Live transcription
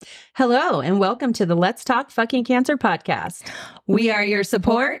Hello, and welcome to the Let's Talk Fucking Cancer podcast. We are your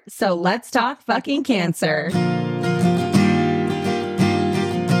support, so let's talk fucking cancer.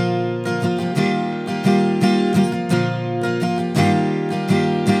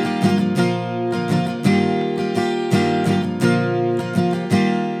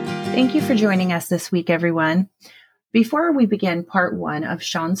 Thank you for joining us this week, everyone. Before we begin part one of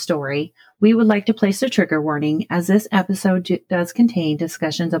Sean's story, we would like to place a trigger warning as this episode does contain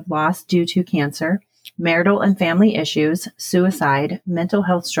discussions of loss due to cancer, marital and family issues, suicide, mental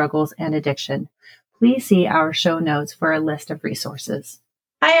health struggles, and addiction. Please see our show notes for a list of resources.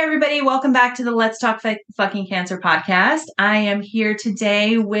 Hi, everybody. Welcome back to the Let's Talk Fucking Cancer podcast. I am here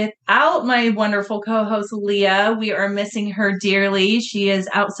today without my wonderful co-host, Leah. We are missing her dearly. She is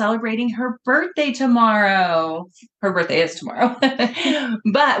out celebrating her birthday tomorrow. Her birthday is tomorrow.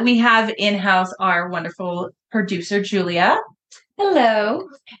 But we have in-house our wonderful producer, Julia. Hello.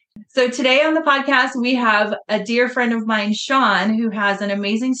 So today on the podcast, we have a dear friend of mine, Sean, who has an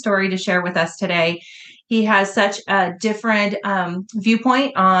amazing story to share with us today. He has such a different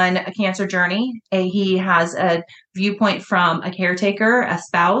viewpoint on a cancer journey. He has a viewpoint from a caretaker, a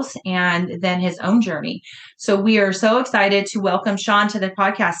spouse, and then his own journey. So we are so excited to welcome Sean to the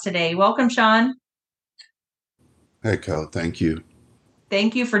podcast today. Welcome, Sean. Hey, Kel. Thank you.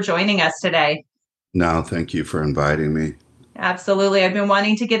 Thank you for joining us today. No, thank you for inviting me. Absolutely. I've been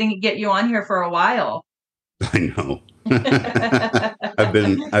wanting to get you on here for a while. I know.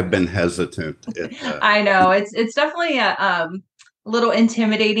 I've been hesitant. I know it's definitely a little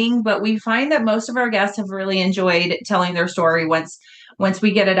intimidating, but we find that most of our guests have really enjoyed telling their story once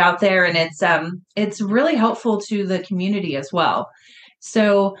we get it out there, and it's really helpful to the community as well.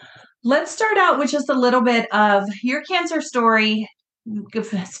 So let's start out with just a little bit of your cancer story.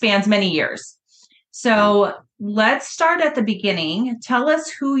 Spans many years. So let's start at the beginning. Tell us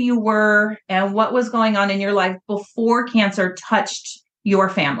who you were and what was going on in your life before cancer touched your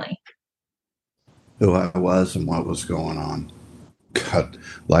family. Who I was and what was going on. God,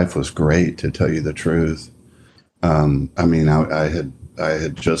 life was great, to tell you the truth. I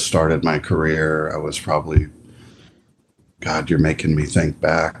had just started my career. I was probably, God, you're making me think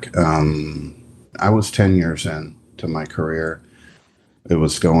back. I was 10 years into my career. It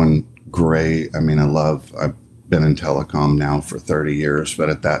was going great. I've been in telecom now for 30 years, but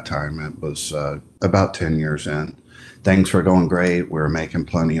at that time it was about 10 years in. Things were going great. We were making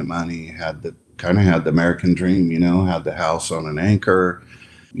plenty of money, had the American dream, had the house on an anchor,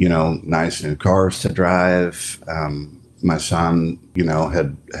 nice new cars to drive. My son,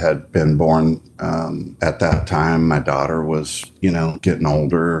 had been born at that time. My daughter was, getting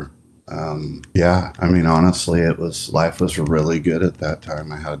older. Honestly, life was really good at that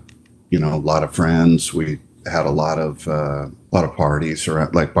time. I had, a lot of friends. We had a lot of parties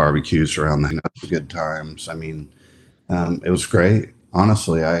around, like barbecues around the good times. It was great.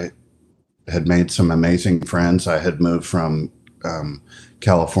 Honestly, I had made some amazing friends. I had moved from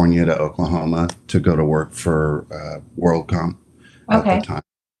California to Oklahoma to go to work for WorldCom at the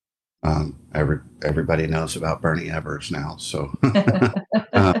time. Everybody knows about Bernie Evers now. So,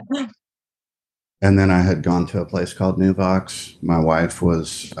 and then I had gone to a place called Nuvox. My wife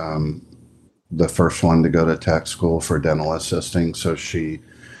was the first one to go to tech school for dental assisting. So she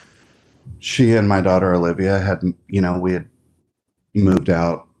and my daughter Olivia had, we had moved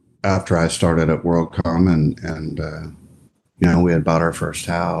out after I started at WorldCom, and we had bought our first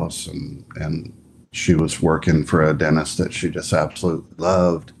house, and she was working for a dentist that she just absolutely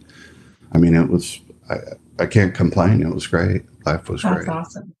loved. It was, I can't complain. It was great. Life was great.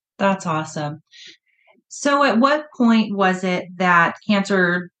 That's awesome. So at what point was it that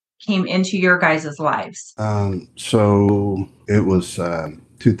cancer came into your guys' lives? So it was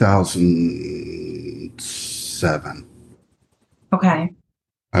 2007. Okay.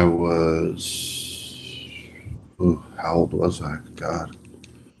 I was, how old was I? God,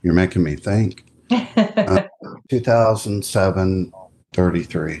 you're making me think. 2007,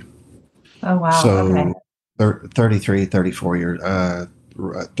 33. Oh, wow. So 33, 34 years,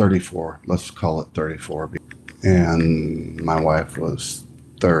 34, let's call it 34. And my wife was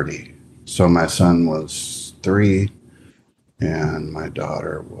 30. So my son was 3 and my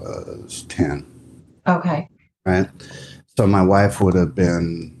daughter was 10. Okay. Right. So my wife would have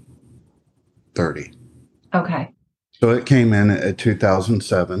been 30. Okay. So it came in at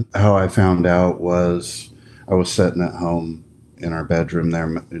 2007. How I found out was I was sitting at home in our bedroom there,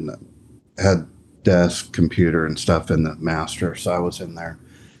 and had desk, computer, and stuff in the master. So I was in there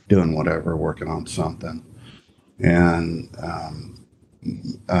doing whatever, working on something. And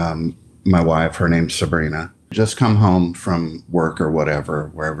my wife, her name's Sabrina, just come home from work or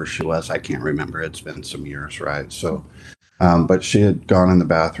whatever, wherever she was. I can't remember. It's been some years, right? So, but she had gone in the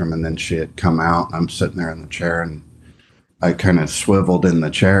bathroom and then she had come out. And I'm sitting there in the chair and I kind of swiveled in the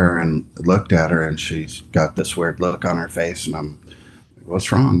chair and looked at her and she's got this weird look on her face. And I'm,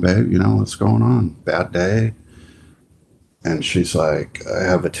 what's wrong, babe? You know, what's going on? Bad day? And she's like, I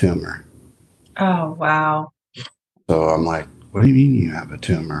have a tumor. Oh, wow. So I'm like, what do you mean you have a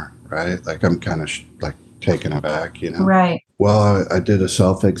tumor? Right? Like I'm kind of like taken aback, you know? Right. Well, I did a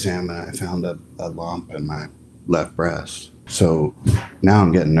self exam and I found a lump in my left breast. So now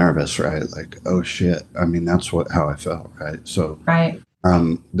I'm getting nervous, right? Like, oh shit. I mean, that's how I felt, right? So Right.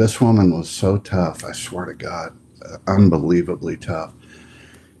 this woman was so tough. I swear to God, unbelievably tough.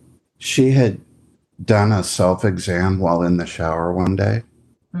 She had done a self exam while in the shower one day.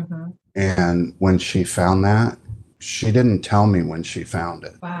 Mm-hmm. And when she found that, she didn't tell me when she found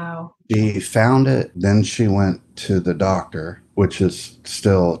it. Wow. She found it, then she went to the doctor, which is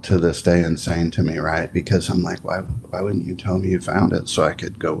still to this day insane to me, right? Because I'm like, why wouldn't you tell me you found it so I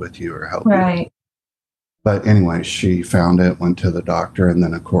could go with you or help you? Right. But anyway, she found it, went to the doctor, and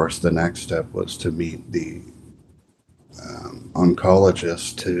then of course the next step was to meet the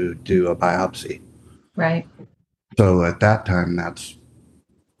oncologist to do a biopsy. Right. So at that time, that's,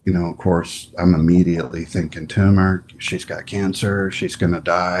 you know, of course, I'm immediately thinking tumor. She's got cancer. She's going to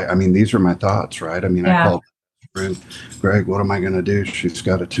die. I mean, these are my thoughts, right? I mean, I called friend, Greg, what am I going to do? She's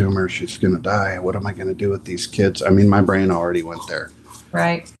got a tumor. She's going to die. What am I going to do with these kids? I mean, my brain already went there.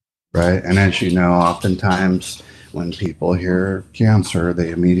 Right. Right. And as you know, oftentimes when people hear cancer,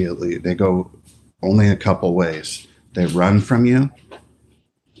 they go only a couple ways. They run from you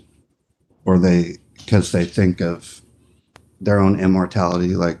or because they think of their own immortality,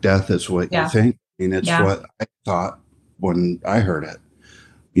 like death is what you think. I mean, it's what I thought when I heard it,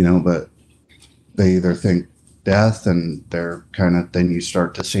 you know, but they either think death and they're then you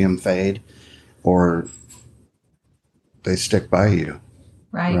start to see them fade, or they stick by you.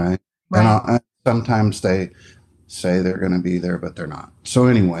 Right. And sometimes they say they're going to be there, but they're not. So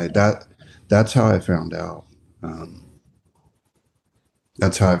anyway, that's how I found out.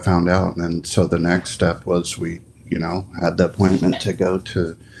 That's how I found out. And then, so the next step was we, you know, had the appointment to go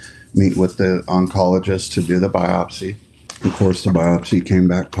to meet with the oncologist to do the biopsy. Of course, the biopsy came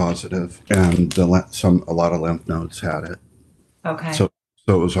back positive, and a lot of lymph nodes had it. Okay. So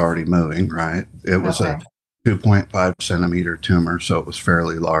it was already moving, right? It was a 2.5 centimeter tumor, so it was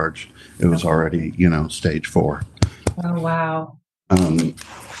fairly large. It was already, you know, stage 4. Oh, wow.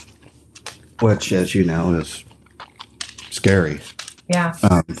 Which, as you know, is scary. Yeah.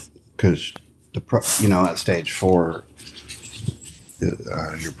 Because you know, at stage 4,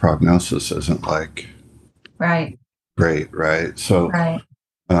 your prognosis isn't like great, right? So,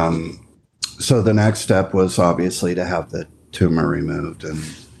 so the next step was obviously to have the tumor removed and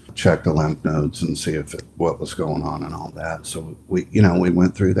check the lymph nodes and see what was going on and all that. So we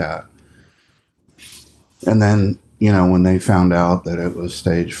went through that, and then, you know, when they found out that it was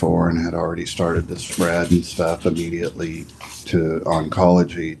stage 4 and had already started to spread and stuff, immediately to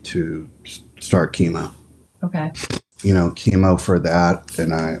oncology to start chemo. Okay. You know, chemo for that,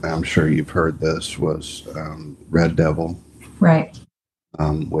 and I'm sure you've heard this, was Red Devil. Right.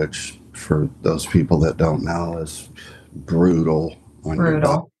 Which, for those people that don't know, is brutal on your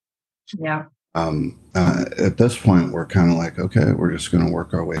body. Yeah. At this point, we're kind of like, okay, we're just going to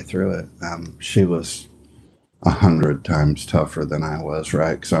work our way through it. She was 100 times tougher than I was,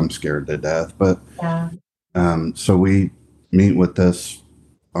 right? Because I'm scared to death. But so we meet with this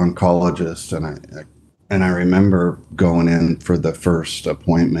oncologist, and I remember going in for the first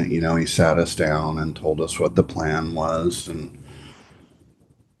appointment. You know, he sat us down and told us what the plan was and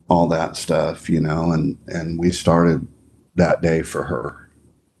all that stuff, you know, and we started that day for her.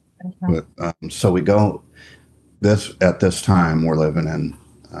 Okay. But so we go at this time we're living in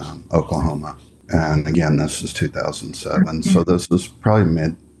Oklahoma, and again, this is 2007. Mm-hmm. So this is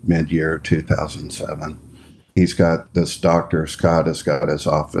probably mid-year 2007. He's got this Dr. Scott has got his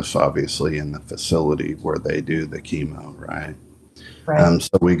office obviously in the facility where they do the chemo, right?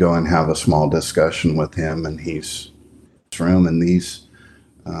 So we go and have a small discussion with him, and he's in this room, and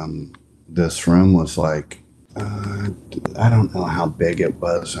this room was like, I don't know how big it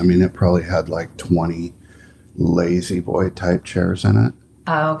was. I mean, it probably had like 20 lazy boy type chairs in it.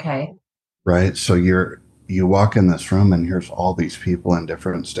 Oh, okay. Right. So you walk in this room and here's all these people in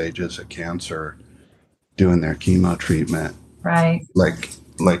different stages of cancer doing their chemo treatment. Right. Like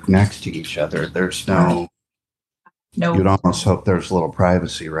next to each other. There's no. You'd almost hope there's a little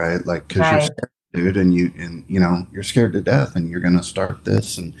privacy, right? Like, because you're scared dude, and you're scared to death, and you're going to start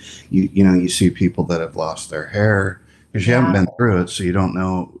this, and you see people that have lost their hair because you haven't Yeah. been through it, so you don't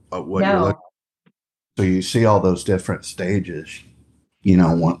know what you're No. looking. So you see all those different stages.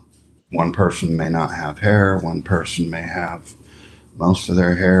 One person may not have hair, one person may have most of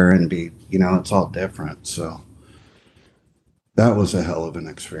their hair, and it's all different. So that was a hell of an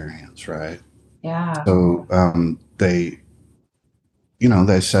experience, right? Yeah. So they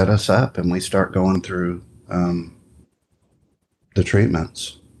set us up, and we start going through the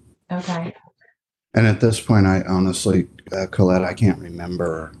treatments. Okay. And at this point, I honestly, Colette, I can't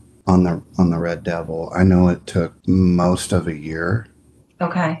remember on the Red Devil. I know it took most of a year,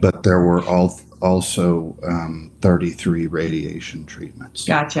 Okay. but there were also 33 radiation treatments.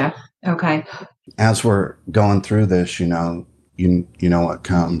 Gotcha. Okay. As we're going through this, you know what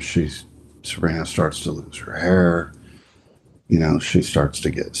comes. Sabrina starts to lose her hair. She starts to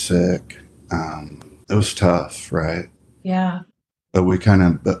get sick. It was tough, right? Yeah. But we kind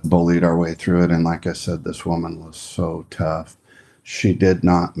of bullied our way through it. And like I said, this woman was so tough. She did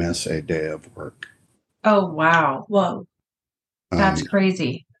not miss a day of work. Oh, wow. Whoa. That's Um,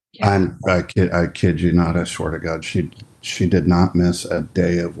 crazy. Yeah. I kid you not. I swear to God, she did not miss a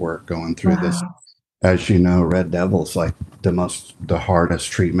day of work going through this. Wow. As you know, Red Devil's like the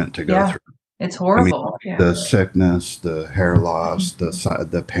hardest treatment to go Yeah. through. It's I mean, horrible. Yeah. the sickness, the hair loss,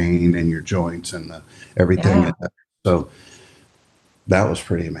 the pain in your joints, and everything. Yeah. So that was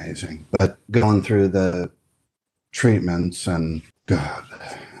pretty amazing. But going through the treatments, and God,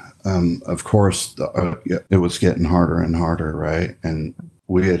 of course, it was getting harder and harder, right? And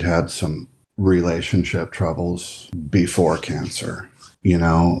we had some relationship troubles before cancer.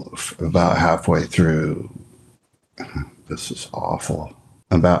 About halfway through, this is awful.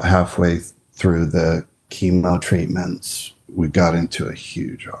 About halfway through the chemo treatments, we got into a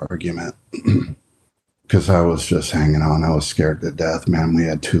huge argument because I was just hanging on. I was scared to death, man. We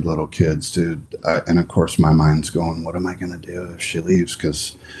had two little kids, dude. And of course, my mind's going, what am I going to do if she leaves?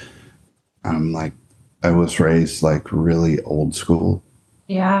 Because I'm like, I was raised like really old school.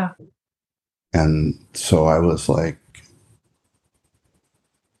 Yeah. And so I was like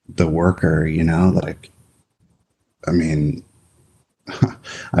the worker, like, I mean,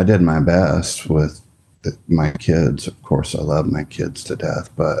 I did my best with my kids. Of course, I love my kids to death,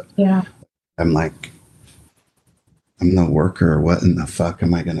 but Yeah. I'm like, I'm the worker. What in the fuck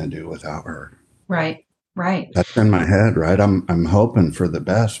am I going to do without her? Right. Right. That's in my head, right? I'm hoping for the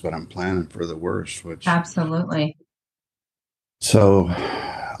best, but I'm planning for the worst, Absolutely. So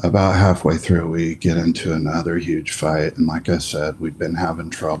about halfway through, we get into another huge fight. And like I said, we'd been having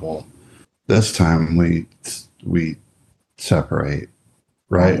trouble. This time we separate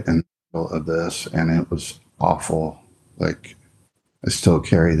right in the middle of this, and it was awful. Like, I still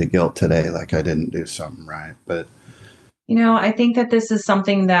carry the guilt today, like I didn't do something right. But I think that this is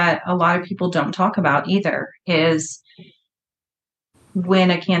something that a lot of people don't talk about either, is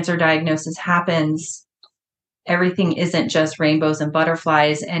when a cancer diagnosis happens, everything isn't just rainbows and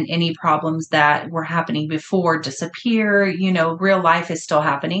butterflies, and any problems that were happening before disappear. Real life is still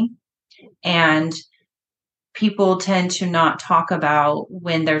happening. And people tend to not talk about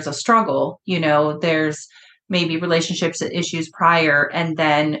when there's a struggle. There's maybe relationships issues prior, and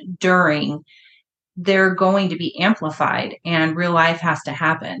then during, they're going to be amplified, and real life has to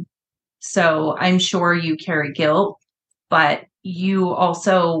happen. So I'm sure you carry guilt, but you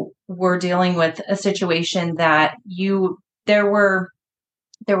also were dealing with a situation that there were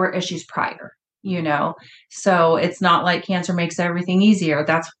issues prior, so it's not like cancer makes everything easier.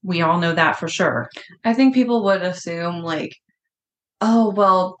 We all know that for sure. I think people would assume like, oh,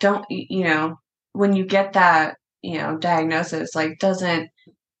 well, don't, when you get that, diagnosis, like, doesn't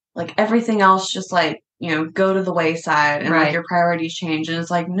like everything else just like, go to the wayside and Right. like your priorities change. And it's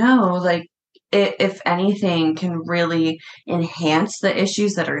like, no, like it, if anything, can really enhance the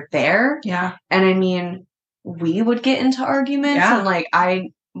issues that are there. Yeah. And I mean, we would get into arguments and like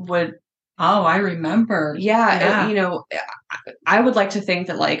I would. Oh, I remember. Yeah. I would like to think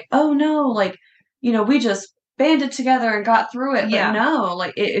that like, oh no, like, we just banded together and got through it. But no,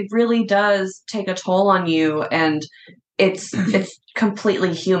 like it really does take a toll on you, and it's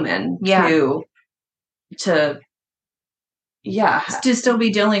completely human to still be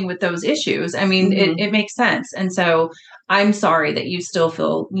dealing with those issues. I mean, it makes sense. And so I'm sorry that you still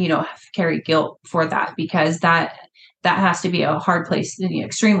feel, carry guilt for that, because that has to be a hard place,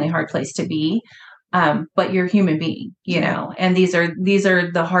 extremely hard place to be. But you're a human being, and these are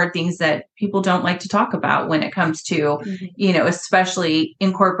the hard things that people don't like to talk about when it comes to, especially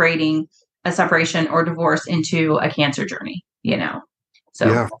incorporating a separation or divorce into a cancer journey, So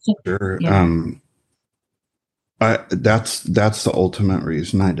yeah, sure. That's the ultimate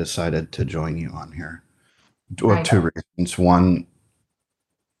reason I decided to join you on here. Well, two reasons. One,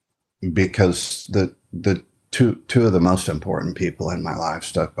 because the two of the most important people in my life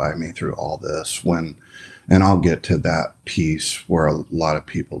stuck by me through all this and I'll get to that piece where a lot of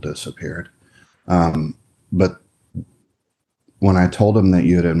people disappeared. But when I told them that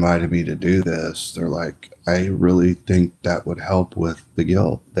you had invited me to do this, they're like, I really think that would help with the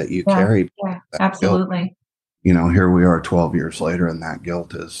guilt that you carried. Yeah, absolutely. Guilt. You know, here we are 12 years later and that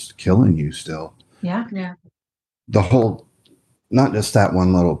guilt is killing you still. Yeah. The whole, not just that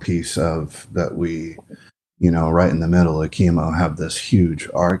one little piece of that we, right in the middle of chemo have this huge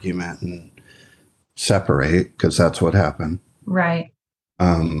argument and separate because that's what happened. Right.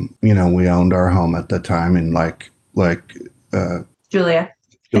 We owned our home at the time and like Julia.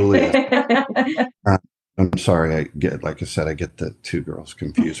 I'm sorry. I get the two girls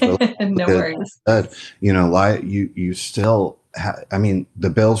confused. But no worries. You still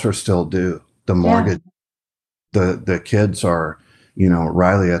the bills are still due. The mortgage, the kids are,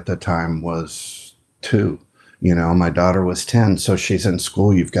 Riley at the time was 2. My daughter was 10, so she's in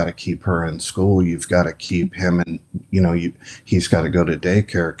school. You've got to keep her in school. You've got to keep him, and he's got to go to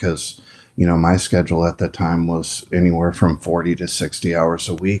daycare because my schedule at the time was anywhere from 40 to 60 hours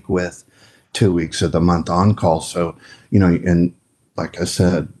a week with 2 weeks of the month on call. So and like I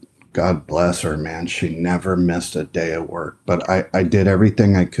said, God bless her, man. She never missed a day of work. But I did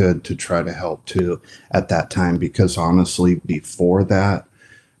everything I could to try to help too at that time because honestly, before that,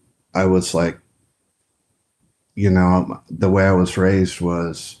 I was like, the way I was raised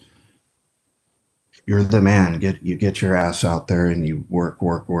was you're the man. You get your ass out there and you work.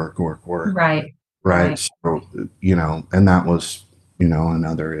 Right. So, and that was,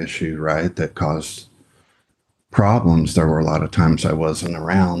 another issue, right, that caused problems. There were a lot of times I wasn't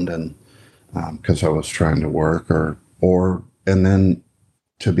around and because I was trying to work and then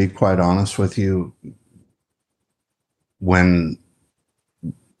to be quite honest with you, when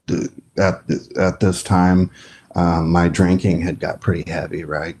at this time, my drinking had got pretty heavy,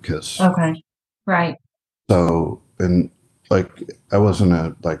 right? Okay. Right. So, and like, I wasn't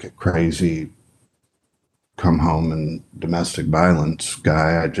a crazy come home and domestic violence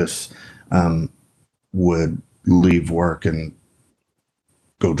guy. I just would leave work and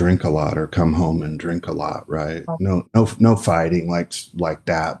go drink a lot or come home and drink a lot, right? No fighting like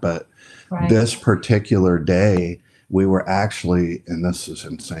that. But this particular day, we were actually, and this is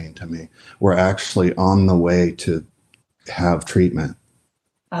insane to me, we're actually on the way to have treatment.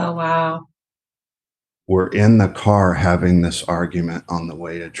 Oh, wow. We're in the car having this argument on the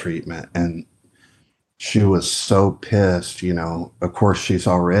way to treatment. And she was so pissed, of course, she's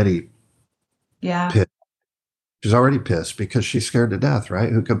already pissed. She's already pissed because she's scared to death, right?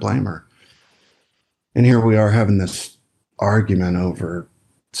 Who could blame her? And here we are having this argument over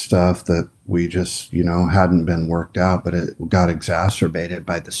stuff that we just, hadn't been worked out, but it got exacerbated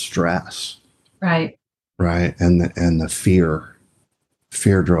by the stress. Right. Right. And the fear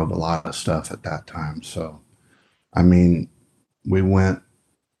drove a lot of stuff at that time. So,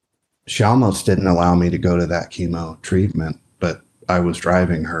 she almost didn't allow me to go to that chemo treatment, but I was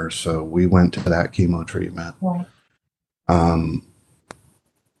driving her. So we went to that chemo treatment. Right. And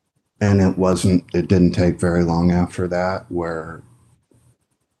it didn't take very long after that where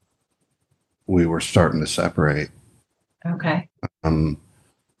we were starting to separate. Okay. Of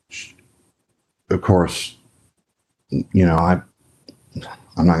course, I'm not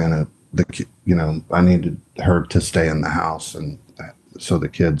going to, I needed her to stay in the house. And so the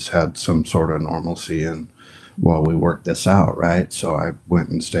kids had some sort of normalcy and while we worked this out. Right. So I went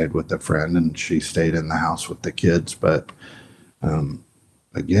and stayed with a friend and she stayed in the house with the kids. But,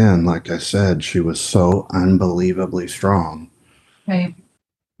 again, like I said, she was so unbelievably strong. Right.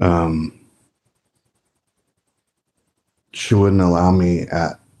 She wouldn't allow me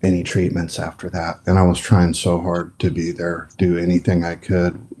at any treatments after that. And I was trying so hard to be there, do anything I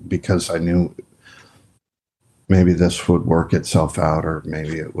could, because I knew maybe this would work itself out or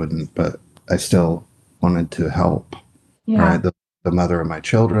maybe it wouldn't, but I still wanted to help. Yeah. Right. The mother of my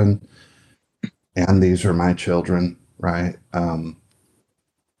children, and these are my children. Right.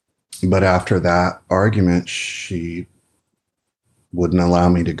 But after that argument, she wouldn't allow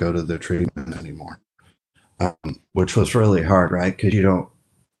me to go to the treatment anymore, which was really hard, right? Because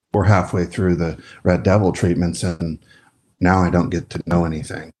we're halfway through the Red Devil treatments, and now I don't get to know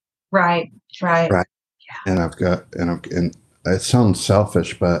anything. Right. Yeah. And it sounds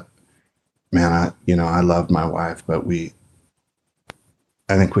selfish, but man, I love my wife, but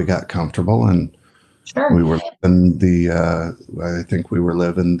I think we got comfortable and Sure. We were living I think we were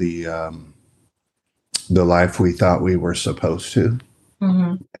living the life we thought we were supposed to.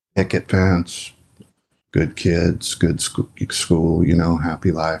 Mm-hmm. Picket fence, good kids, good school,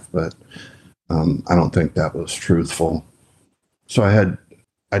 happy life. But I don't think that was truthful. So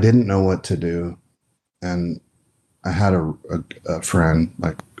I didn't know what to do. And I had a friend,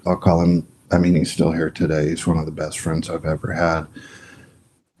 like I'll call him, I mean, he's still here today. He's one of the best friends I've ever had.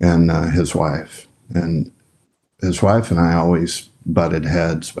 And his wife. And his wife and I always butted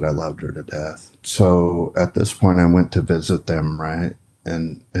heads, but I loved her to death. So at this point, I went to visit them, right?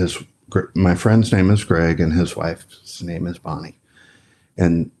 And my friend's name is Greg, and his wife's name is Bonnie.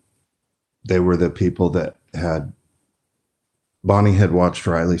 And they were the people that Bonnie had watched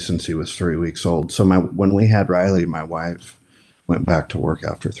Riley since he was 3 weeks old. So when we had Riley, my wife went back to work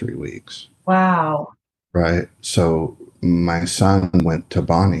after 3 weeks. Wow. Right. So my son went to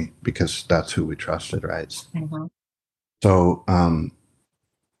Bonnie because that's who we trusted, right? Mm-hmm. So I'm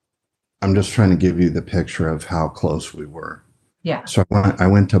just trying to give you the picture of how close we were. Yeah. So I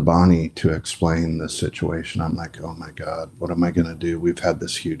went to Bonnie to explain the situation. I'm like, oh my God, what am I going to do? We've had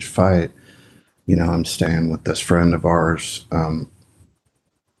this huge fight. I'm staying with this friend of ours, trying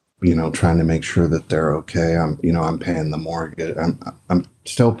to make sure that they're okay. I'm paying the mortgage. I'm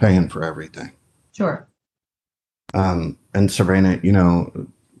still paying for everything. Sure. And Sabrina,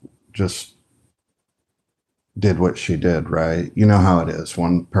 just did what she did, right? You know how it is.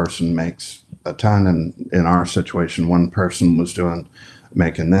 One person makes a ton, and in our situation, one person was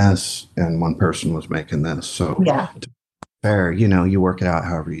making this, and one person was making this. So yeah, fair, you work it out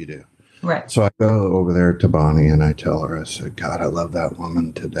however you do. Right. So I go over there to Bonnie and I tell her, I said, God, I love that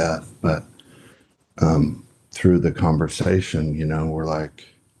woman to death. But through the conversation,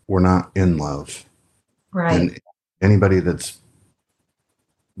 we're not in love. Right. And anybody that's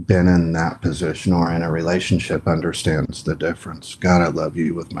been in that position or in a relationship understands the difference. God, I love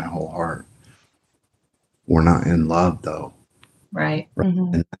you with my whole heart. We're not in love though. Right.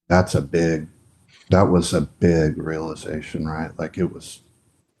 Mm-hmm. And that was a big realization, right? Like it was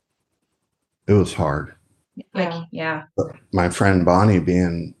hard. Yeah. But my friend Bonnie,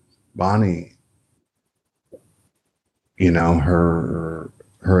 her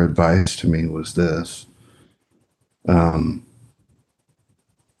advice to me was this.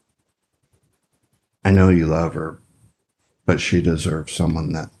 I know you love her, but she deserves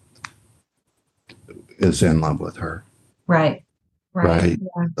someone that is in love with her. Right. Yeah.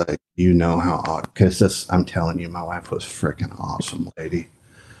 Like, how, because I'm telling you, my wife was freaking awesome lady.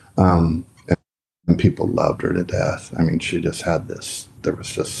 And people loved her to death. I mean, she just had there was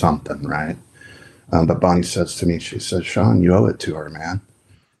just something, right? But Bonnie says to me, she says, Sean, you owe it to her, man.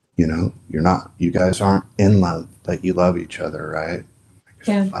 You guys aren't in love, but you love each other, right?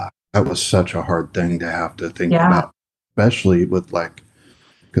 Yeah. Fuck, that was such a hard thing to have to think about, especially with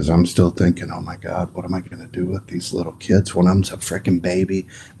because I'm still thinking, oh my God, what am I going to do with these little kids? One of them's a freaking baby.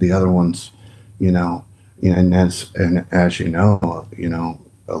 The other one's, and as you know,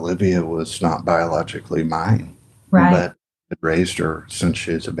 Olivia was not biologically mine, right? But I raised her since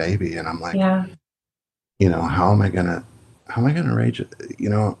she was a baby, and I'm like, how am I gonna raise it?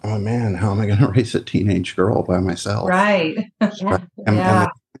 Oh man, how am I gonna raise a teenage girl by myself? Right. And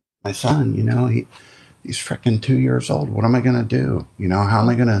my son, he's freaking 2 years old. What am I gonna do? How am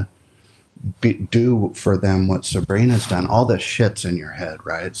I gonna do for them what Sabrina's done? All this shit's in your head,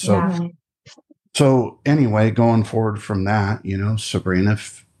 right? So anyway, going forward from that, Sabrina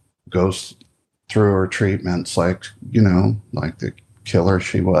goes through her treatments like the killer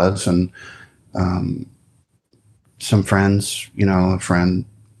she was. And some friends, a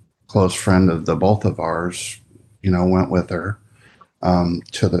close friend of the both of ours, went with her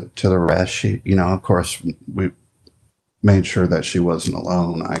to the rest. She, of course, we made sure that she wasn't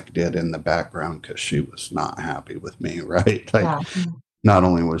alone. I did in the background because she was not happy with me, right? Not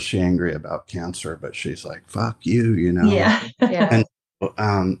only was she angry about cancer, but she's like, fuck you, Yeah.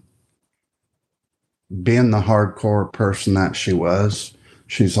 And being the hardcore person that she was,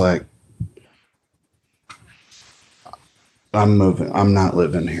 she's like, I'm moving. I'm not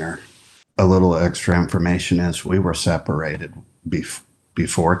living here. A little extra information is we were separated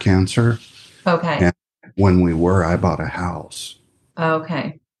before cancer. Okay. And when I bought a house.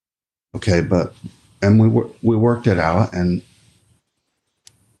 Okay. Okay. And we worked it out, and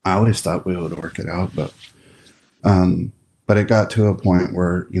I always thought we would work it out, but it got to a point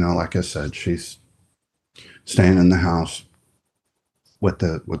where, like I said, she's staying in the house with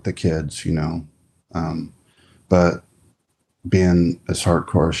the kids, but being as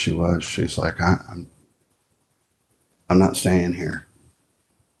hardcore as she was, she's like, I'm not staying here.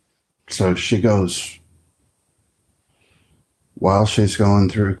 So she goes while she's going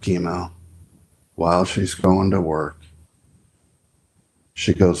through chemo, while she's going to work,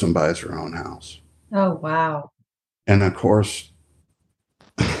 she goes and buys her own house. Oh, wow. And of course,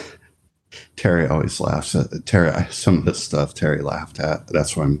 Terry always laughs at Terry. Some of the stuff Terry laughed at.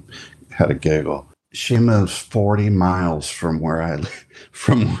 That's why I had a giggle. She moves 40 miles from where I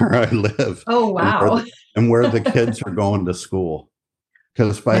live. Oh, wow. And where the kids are going to school.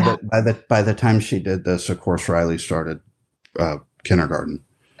 Because by the time she did this, of course, Riley started kindergarten.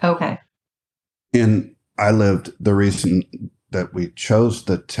 Okay. And the reason that we chose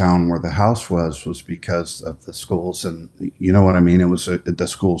the town where the house was because of the schools. And you know what I mean? The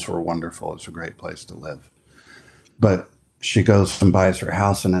schools were wonderful. It's a great place to live. But she goes and buys her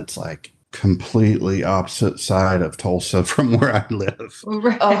house, and it's like completely opposite side of Tulsa from where I live.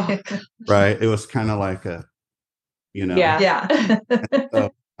 Right. Oh. Right. It was kind of like Yeah.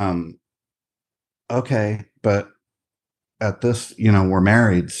 So, okay. But at this, we're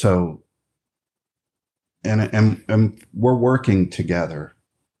married. So, and we're working together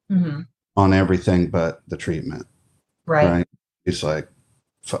on everything but the treatment. Right. He's like,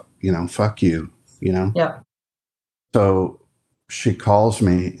 fuck you, Yeah. So she calls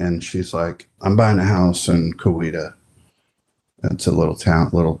me and she's like, I'm buying a house in Coweta. It's a little town,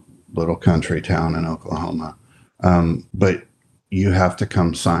 little country town in Oklahoma. But you have to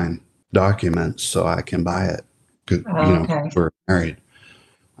come sign documents so I can buy it. Okay. We're married.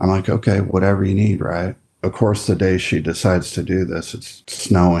 I'm like, okay, whatever you need, right? Of course, the day she decides to do this, it's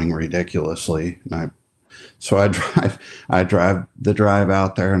snowing ridiculously. So I drive the drive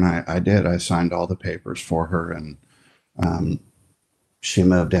out there, and I signed all the papers for her, and she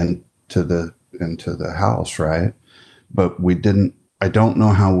moved into the house, right? But I don't know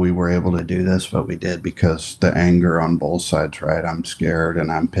how we were able to do this, but we did because the anger on both sides, right? I'm scared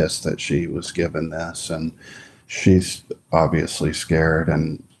and I'm pissed that she was given this, and she's obviously scared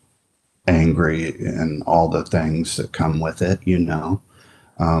and angry and all the things that come with it,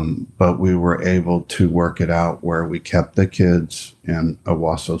 but we were able to work it out where we kept the kids in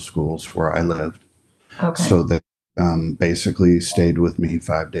Owasso schools where I lived. Okay. So that basically stayed with me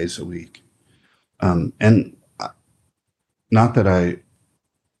 5 days a week. And not that I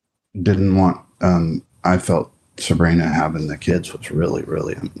didn't want, I felt Sabrina having the kids was really,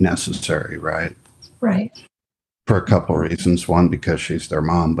 really necessary, right? Right. For a couple of reasons. One, because she's their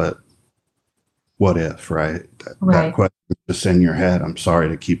mom, but what if, right? That question is just in your head. I'm sorry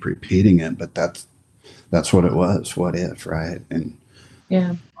to keep repeating it, but that's what it was. What if, right? And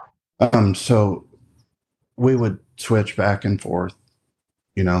yeah. So we would switch back and forth,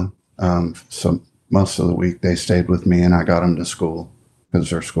 so most of the week they stayed with me, and I got them to school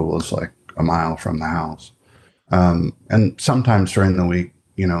because their school is like a mile from the house. And sometimes during the week,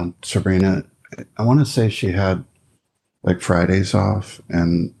 Sabrina, I want to say she had like Fridays off,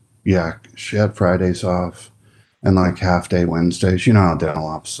 and yeah, she had Fridays off and like half day Wednesdays. You know how dental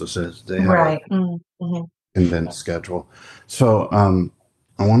offices is. They have a condensed schedule. So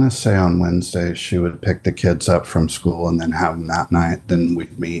I want to say on Wednesday she would pick the kids up from school and then have them that night. Then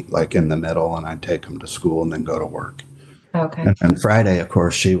we'd meet like in the middle, and I'd take them to school and then go to work. Okay. And Friday, of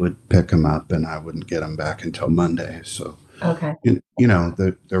course, she would pick them up, and I wouldn't get them back until Monday. So okay,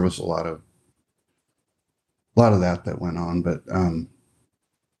 there was a lot of that went on, but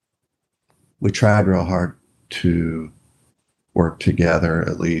we tried real hard to work together,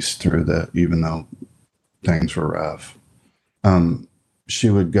 at least through even though things were rough.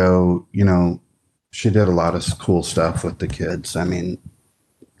 She would go, she did a lot of cool stuff with the kids. I mean,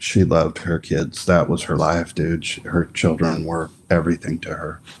 she loved her kids. That was her life, dude. Her children were everything to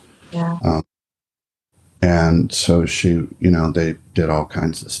her. Yeah. And so they did all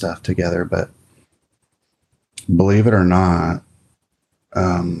kinds of stuff together, but believe it or not,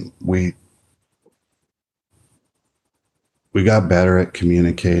 we got better at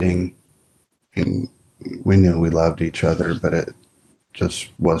communicating, and we knew we loved each other, but it just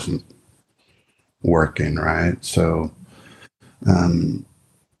wasn't working, right? So,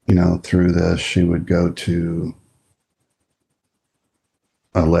 through this, she would go to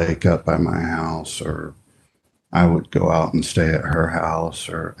a lake up by my house, or I would go out and stay at her house,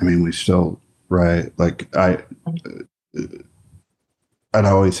 we still, right? Like I'd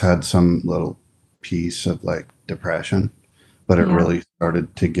always had some little piece of like depression, but it really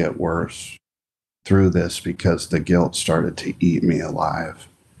started to get worse through this because the guilt started to eat me alive.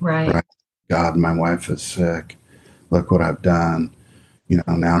 Right. God, my wife is sick. Look what I've done.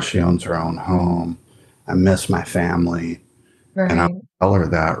 Now she owns her own home. I miss my family. Right. And I would tell her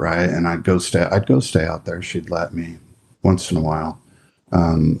that, right? And I'd go stay out there. She'd let me once in a while.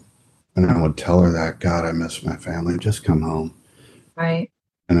 And I would tell her that, God, I miss my family. Just come home. Right.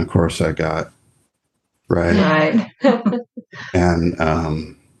 And of course I got, right.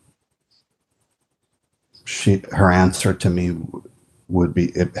 And her answer to me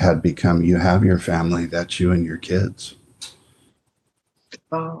it had become, you have your family, that's you and your kids.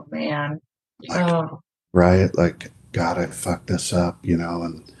 Oh man. Like, right? Like, God, I fucked this up,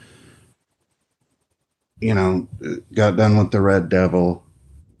 and got done with the Red Devil.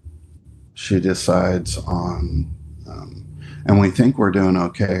 She decides on, and we think we're doing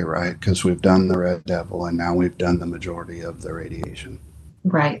okay, right? Because we've done the Red Devil and now we've done the majority of the radiation.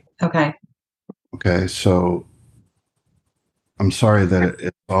 Right. Okay. Okay. So I'm sorry that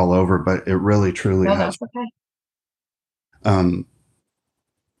it's all over, but it really truly has. That's okay.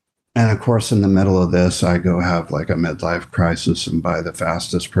 And of course, in the middle of this, I go have like a midlife crisis and buy the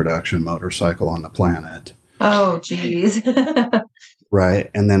fastest production motorcycle on the planet. Oh, geez. Right.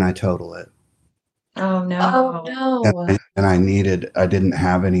 And then I total it. Oh, no. Oh, no. And I didn't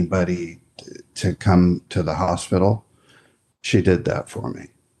have anybody to come to the hospital. She did that for me.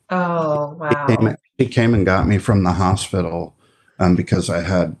 Oh, wow. She came and got me from the hospital because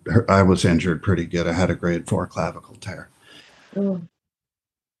I was injured pretty good. I had a grade 4 clavicle tear. Ooh.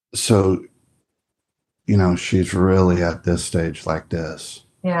 So, she's really at this stage like this.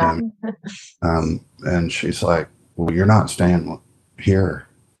 Yeah. And she's like, well, you're not staying here.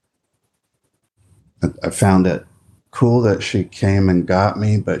 I found it cool that she came and got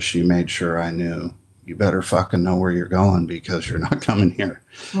me, but she made sure I knew, you better fucking know where you're going because you're not coming here.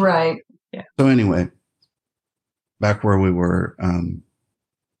 Right. Yeah. So anyway, back where we were,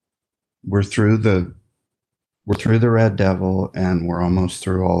 we're through the Red Devil and we're almost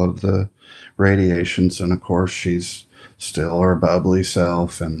through all of the radiations. And of course she's still her bubbly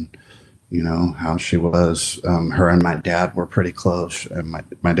self and how she was. Her and my dad were pretty close, and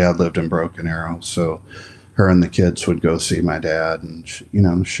my dad lived in Broken Arrow, so her and the kids would go see my dad, and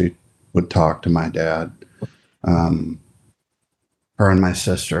she would talk to my dad. Her and my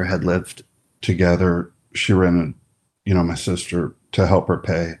sister had lived together. She rented, my sister, to help her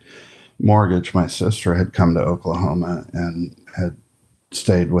pay mortgage. My sister had come to Oklahoma and had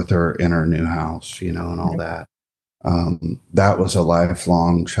stayed with her in her new house, and all that. That was a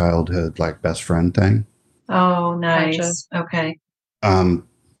lifelong childhood, like, best friend thing. Oh, nice. Gotcha. Okay.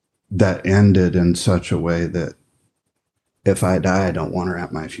 That ended in such a way that if I die, I don't want her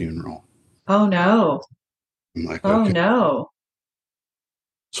at my funeral. Oh, no. I'm like, oh, okay. No.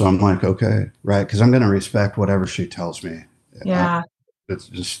 So I'm like, okay, right. Cause I'm going to respect whatever she tells me. Yeah. It's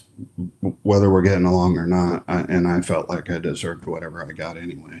just whether we're getting along or not. And I felt like I deserved whatever I got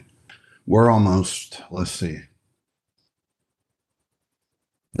anyway. We're almost, let's see.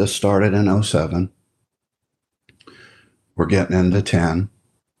 This started in 2007. We're getting into 10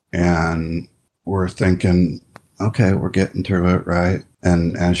 and we're thinking, okay, we're getting through it, right?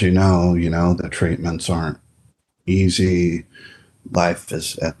 And as you know, the treatments aren't easy. Life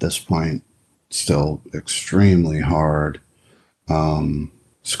is at this point still extremely hard.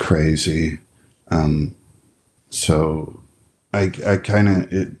 It's crazy. So I kind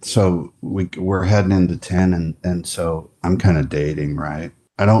of, so we're heading into 10 and so I'm kind of dating, right?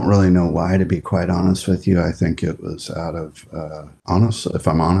 I don't really know why, to be quite honest with you. I think it was out of, if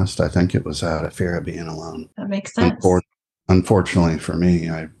I'm honest, I think it was out of fear of being alone. That makes sense. Unfortunately for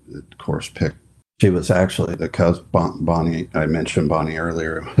me, I, of course, picked, she was actually the cousin, Bonnie, I mentioned Bonnie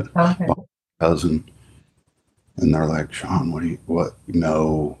earlier, Okay. cousin. And they're like, Sean, what?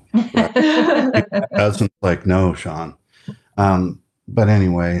 No. Cousin's like, no, Sean. But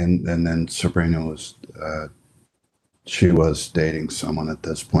anyway, and then Sabrina was, she was dating someone at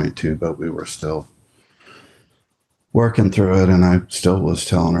this point too, but we were still working through it. And I still was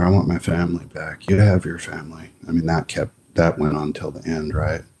telling her, I want my family back. You have your family. I mean, that went on till the end,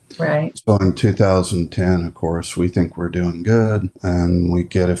 right? Right. So in 2010, of course, we think we're doing good. And we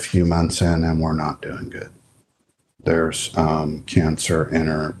get a few months in and we're not doing good. There's cancer in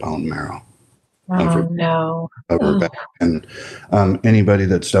her bone marrow. Oh, no. Over back. And anybody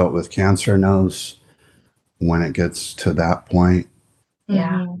that's dealt with cancer knows when it gets to that point,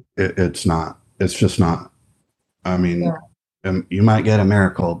 yeah, it's just not. I mean, you might get a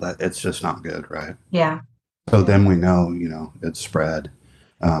miracle, but it's just not good, right? Yeah. So then we know, it's spread.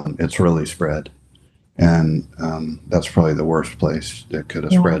 It's really spread. And that's probably the worst place it could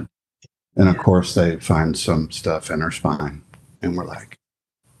have spread. And of course, they find some stuff in her spine. And we're like,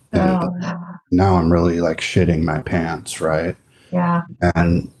 now I'm really like shitting my pants, right? Yeah.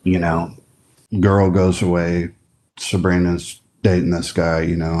 And, girl goes away. Sabrina's dating this guy,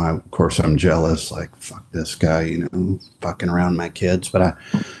 of course I'm jealous, like, fuck this guy, fucking around my kids. But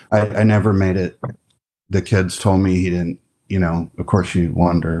I never made it. The kids told me he didn't of course you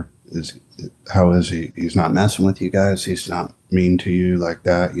wonder, how is he? He's not messing with you guys. He's not mean to you like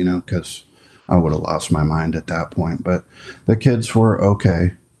that, because I would have lost my mind at that point. But the kids were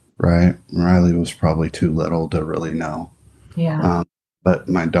okay, right? Riley was probably too little to really know. Yeah. But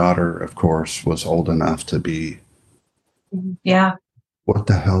my daughter, of course, was old enough to be, yeah, what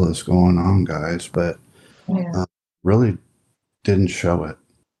the hell is going on, guys? But really didn't show it.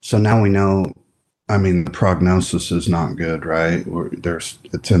 So now we know, the prognosis is not good, right?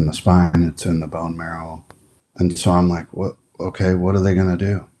 It's in the spine, it's in the bone marrow. And so I'm like, what are they going to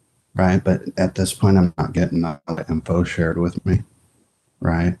do? Right. But at this point, I'm not getting all the info shared with me.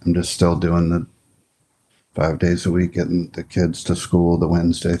 Right. I'm just still doing the 5 days a week, getting the kids to school, the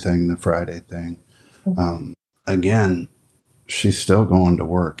Wednesday thing, the Friday thing. Again, she's still going to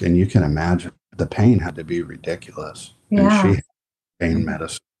work, and you can imagine the pain had to be ridiculous. Yeah. And she had pain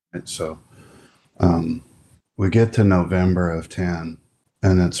medicine. Right? So we get to November of 10,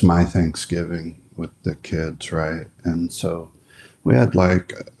 and it's my Thanksgiving with the kids, right? And so we had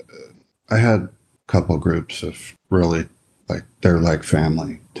I had a couple groups of really, they're like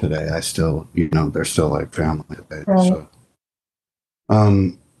family today. I still, they're still like family today. Right.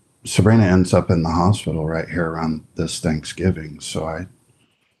 So Sabrina ends up in the hospital right here around this Thanksgiving. So I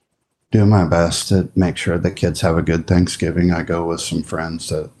do my best to make sure the kids have a good Thanksgiving. I go with some friends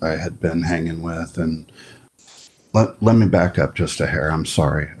that I had been hanging with. And let me back up just a hair. I'm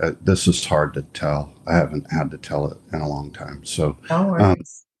sorry. This is hard to tell. I haven't had to tell it in a long time. So no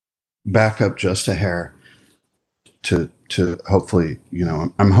worries. Back up just a hair to hopefully,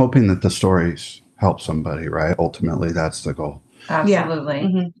 I'm hoping that the stories help somebody, right? Ultimately, that's the goal. Absolutely. Yeah.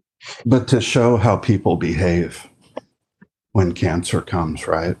 Mm-hmm. But to show how people behave when cancer comes,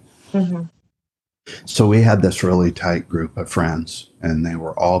 right? Mm-hmm. So we had this really tight group of friends, and they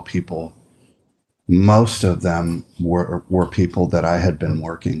were all people. Most of them were people that I had been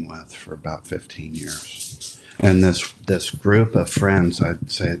working with for about 15 years. And this group of friends,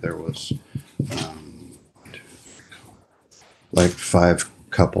 I'd say there was 5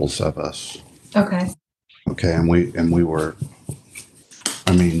 couples of us. Okay. Okay, and we were,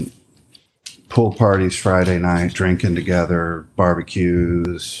 pool parties Friday night, drinking together,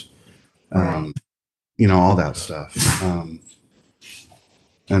 barbecues, all that stuff.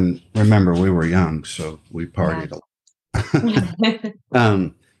 And remember, we were young, so we partied a lot.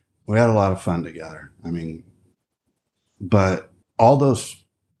 We had a lot of fun together. But all those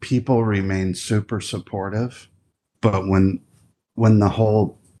people remained super supportive. But when the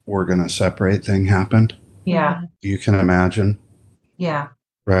whole we're going to separate thing happened, you can imagine. Yeah.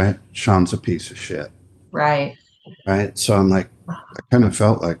 Right? Sean's a piece of shit. Right. Right? So I'm like, I kind of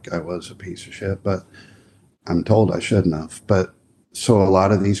felt like I was a piece of shit, but I'm told I shouldn't have. But so a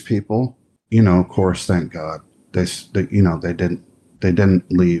lot of these people, of course, thank God, they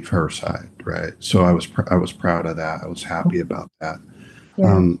didn't leave her side, right? So I was proud of that. I was happy about that.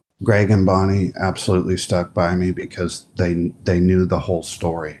 Yeah. Greg and Bonnie absolutely stuck by me because they knew the whole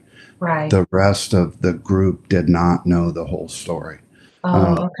story. Right. The rest of the group did not know the whole story.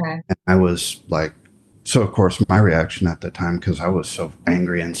 Okay. And I was like, so of course my reaction at the time, because I was so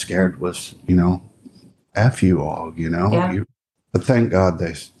angry and scared, was, F you all, Yeah. But thank God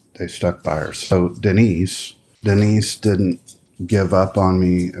they stuck by her. So Denise didn't give up on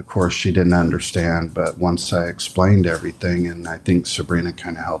me. Of course, she didn't understand, but once I explained everything, and I think Sabrina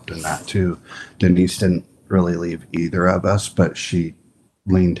kind of helped in that too, Denise didn't really leave either of us, but she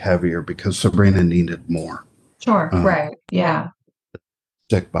leaned heavier because Sabrina needed more. Sure. Right. Yeah.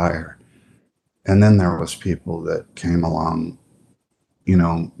 Stick by her. And then there was people that came along,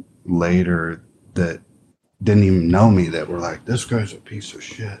 later that didn't even know me that were like, this guy's a piece of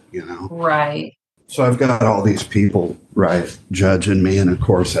shit, Right. So I've got all these people, right, judging me. And of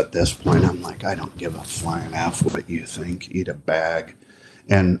course, at this point, I'm like, I don't give a flying F what you think. Eat a bag.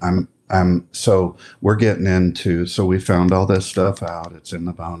 And so we're getting into, so we found all this stuff out. It's in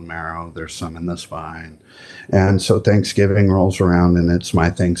the bone marrow. There's some in the spine. And so Thanksgiving rolls around, and it's my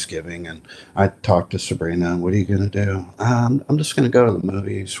Thanksgiving. And I talked to Sabrina, what are you going to do? I'm just going to go to the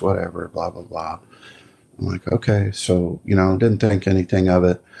movies, whatever, blah, blah, blah. I'm like, okay. So, didn't think anything of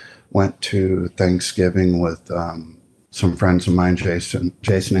it. Went to Thanksgiving with some friends of mine,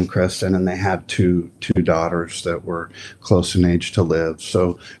 Jason and Kristen, and they had two daughters that were close in age to Liv.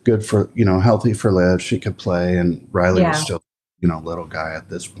 So good for, healthy for Liv. She could play, and Riley was still, little guy at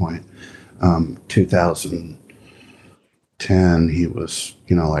this point. 2010, he was,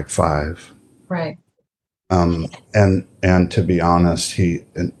 like 5. Right. And to be honest,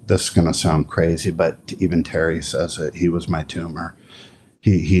 and this is going to sound crazy, but even Terry says it, he was my tumor.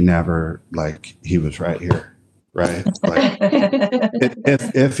 He never, he was right here. right? Like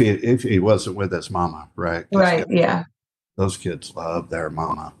if he wasn't with his mama, right? Right. Yeah. Those kids love their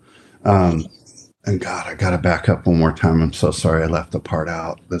mama. And God, I got to back up one more time. I'm so sorry I left the part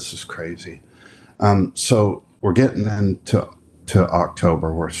out. This is crazy. So we're getting into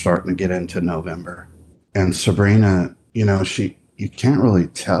October. We're starting to get into November. And Sabrina, you can't really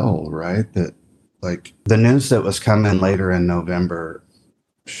tell, right? That like the news that was coming later in November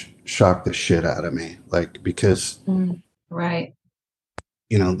shocked the shit out of me. Like, because, right.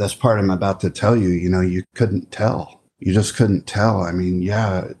 This part I'm about to tell you, you couldn't tell. You just couldn't tell. I mean,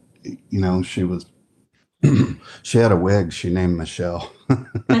 yeah, she was, she had a wig she named Michelle.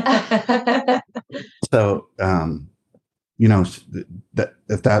 So, that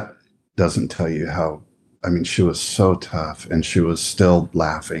if that doesn't tell you how, I mean, she was so tough and she was still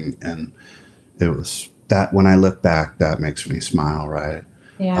laughing. And it was that when I look back, that makes me smile, right?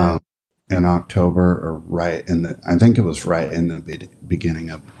 Yeah. In October or I think it was right in the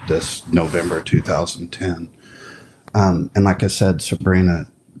beginning of this November 2010. And like I said, Sabrina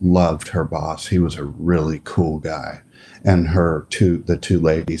loved her boss. He was a really cool guy. And the two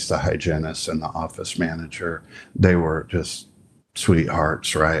ladies, the hygienist and the office manager, they were just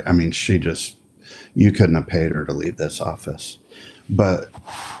sweethearts, right? I mean, you couldn't have paid her to leave this office. But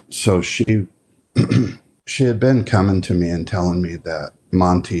so she had been coming to me and telling me that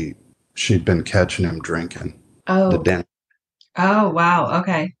Monty, she'd been catching him drinking. Oh. The den. Oh, wow.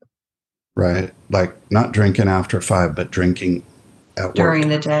 Okay. Right. Like not drinking after 5, but drinking at work. During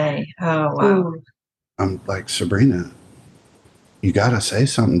the day. Oh, wow. Ooh. I'm like, Sabrina, you got to say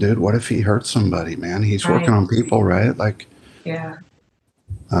something, dude. What if he hurts somebody, man? He's working on people, right? Like, yeah.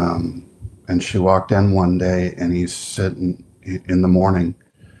 And she walked in one day and he's sitting in the morning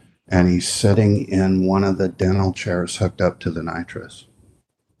and he's sitting in one of the dental chairs hooked up to the nitrous.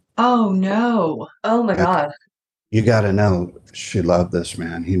 Oh, no. Oh, my God. You got to know, she loved this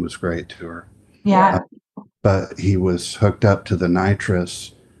man. He was great to her. Yeah. But he was hooked up to the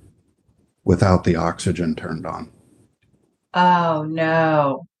nitrous without the oxygen turned on. Oh,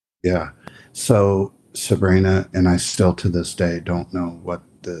 no. Yeah. So Sabrina, and I still to this day don't know what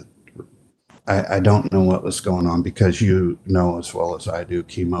I don't know what was going on, because you know as well as I do,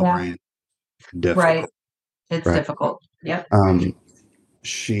 chemo brain, difficult. Right. It's difficult. Yep.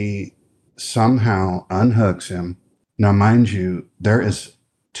 She somehow unhooks him. Now, mind you, there is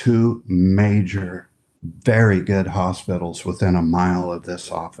 2 major, very good hospitals within a mile of this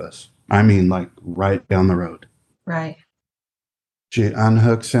office. I mean, like right down the road. Right. She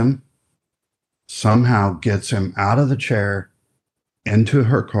unhooks him, somehow gets him out of the chair, into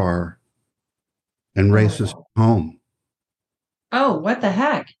her car, and races home. Oh, what the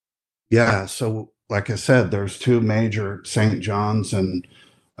heck? Yeah. So, like I said, there's 2 major, St. John's and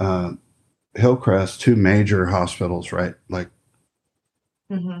Hillcrest, 2 major hospitals, right? Like,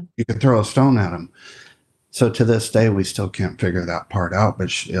 you could throw a stone at them. So to this day, we still can't figure that part out.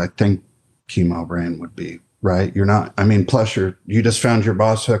 But I think chemo brain would be right. You're not. I mean, plus you just found your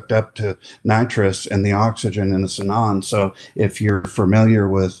boss hooked up to nitrous and the oxygen in the Sanon. So if you're familiar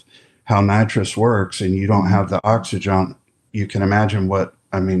with how nitrous works and you don't have the oxygen, you can imagine what,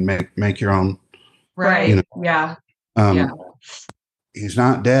 I mean, make your own. Right. Yeah. He's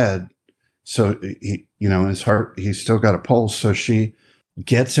not dead. So he, his heart, he's still got a pulse. So she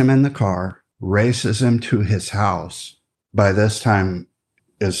gets him in the car, races him to his house. By this time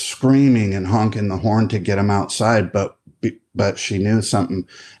is screaming and honking the horn to get him outside. But she knew something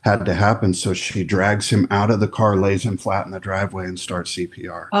had to happen. So she drags him out of the car, lays him flat in the driveway, and starts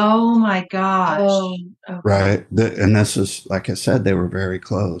CPR. Oh my gosh. Oh, okay. Right. And this is, like I said, they were very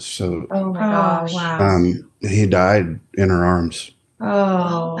close. So, oh my gosh. Wow. He died in her arms.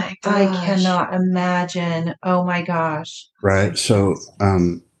 Oh my gosh. I cannot imagine. Oh my gosh. Right. So,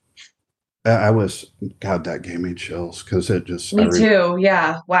 God, that gave me chills, because it just. Me too.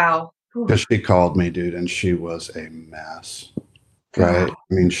 Yeah. Wow. Because she called me, dude, and she was a mess. Right. I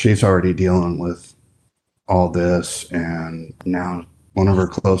mean, she's already dealing with all this, and now one of her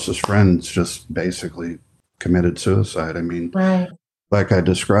closest friends just basically committed suicide. I mean, like I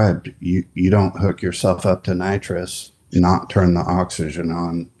described, you don't hook yourself up to nitrous, not turn the oxygen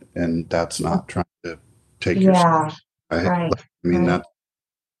on, and that's not trying to take your life. Right. Like, I mean, I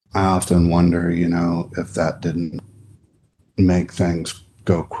often wonder, if that didn't make things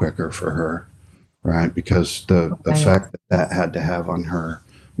go quicker for her, right? Because the effect that had to have on her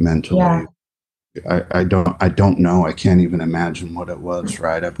mentally, I don't know. I can't even imagine what it was,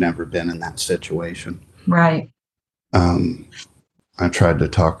 right? I've never been in that situation. Right. I tried to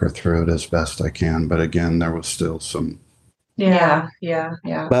talk her through it as best I can, but again, there was still some. Yeah.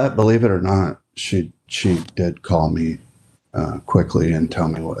 But believe it or not, she did call me quickly and tell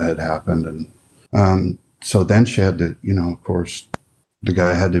me what had happened. And so then she had to, of course, the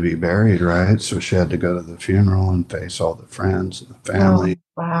guy had to be buried, right? So she had to go to the funeral and face all the friends and the family.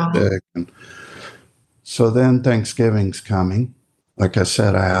 Oh, wow. And so then Thanksgiving's coming. Like I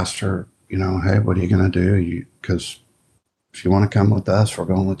said, I asked her, hey, what are you going to do? Because if you want to come with us, we're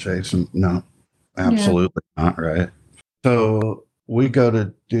going with Jason. No, absolutely not, right? So we go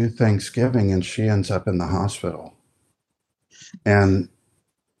to do Thanksgiving and she ends up in the hospital. And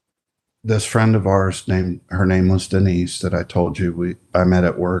this friend of ours, her name was Denise, that I told you I met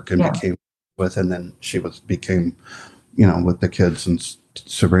at work and became with, and then she became, with the kids and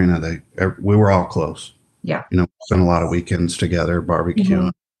Sabrina. We were all close. Yeah. Spent a lot of weekends together,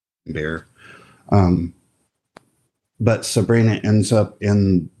 barbecue, beer. But Sabrina ends up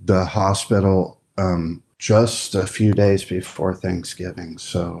in the hospital just a few days before Thanksgiving.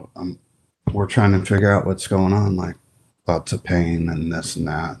 So we're trying to figure out what's going on, like lots of pain and this and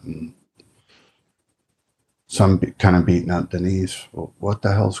that. And some kind of beating up Denise. Well, what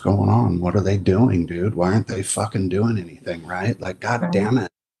the hell's going on? What are they doing, dude? Why aren't they fucking doing anything, right? Like, God damn it.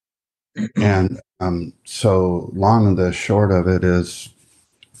 And so long and the short of it is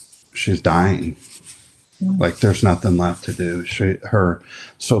she's dying. Like there's nothing left to do.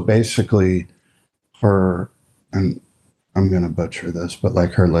 So basically and I'm going to butcher this, but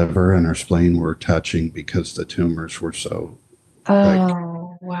like her liver and her spleen were touching because the tumors were so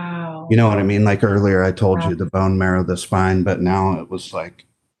wow. You know what I mean? Like earlier I told you the bone marrow, the spine, but now it was like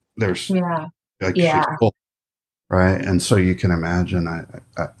there's she's full, right? And so you can imagine,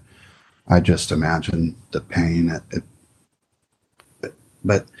 I just imagine the pain.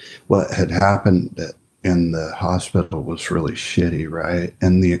 But what had happened in the hospital was really shitty, right?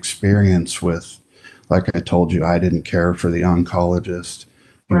 And the experience with, like I told you, I didn't care for the oncologist.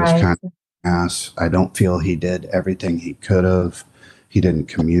 He was kind of ass. I don't feel he did everything he could have. He didn't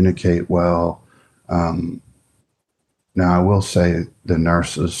communicate well. Now, I will say the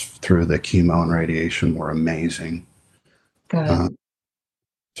nurses through the chemo and radiation were amazing. Good.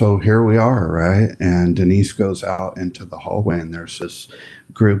 So here we are, right? And Denise goes out into the hallway, and there's this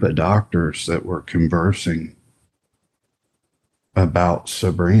group of doctors that were conversing about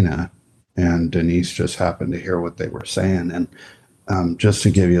Sabrina. And Denise just happened to hear what they were saying. And just to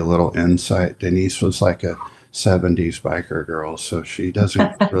give you a little insight, Denise was like a 70s biker girl. So she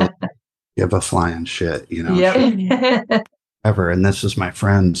doesn't really give a flying shit, ever. And this is my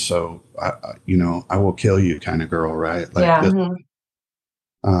friend. So, I will kill you kind of girl, right? Like this.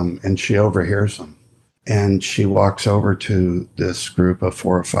 And she overhears them. And she walks over to this group of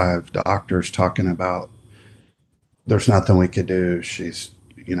 4 or 5 doctors talking about there's nothing we could do. She's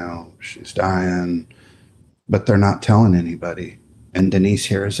dying, but they're not telling anybody. And Denise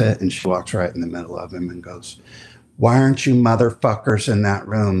hears it and she walks right in the middle of him and goes, why aren't you motherfuckers in that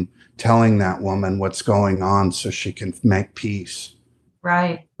room telling that woman what's going on so she can make peace?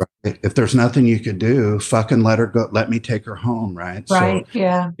 Right. If there's nothing you could do, fucking let her go. Let me take her home, right? Right.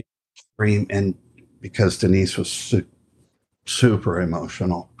 So, and because Denise was super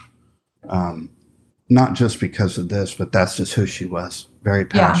emotional, not just because of this, but that's just who she was. Very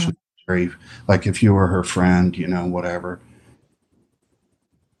passionate, very like if you were her friend, whatever.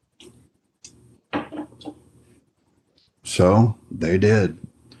 So they did.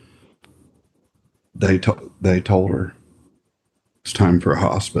 They told her it's time for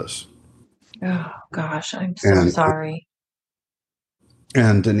hospice. Oh gosh, I'm so sorry.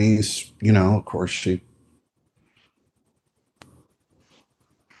 And Denise, of course, I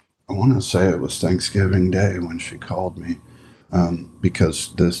want to say it was Thanksgiving Day when she called me,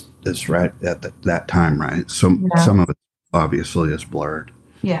 because this is right at that time, right? So some of it obviously is blurred.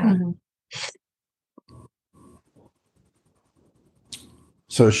 Yeah. Mm-hmm.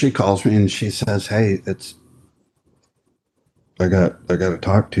 So she calls me and she says, "Hey, I got to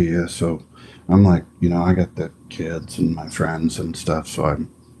talk to you." So I'm like, I got the kids and my friends and stuff, so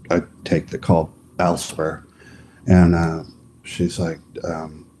I take the call elsewhere, and she's like,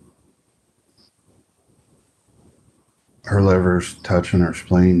 her liver's touching her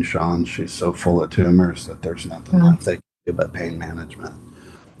spleen, Sean. She's so full of tumors that there's nothing left they can do but pain management.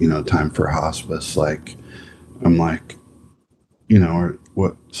 Time for hospice. Like, I'm like, or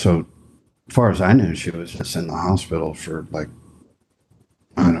what? So, as far as I knew, she was just in the hospital for like,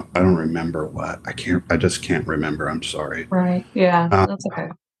 I don't remember what. I just can't remember. I'm sorry. Right. Yeah. That's okay.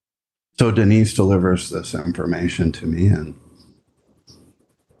 So Denise delivers this information to me, and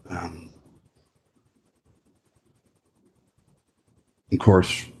of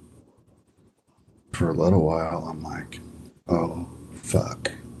course, for a little while, I'm like, oh,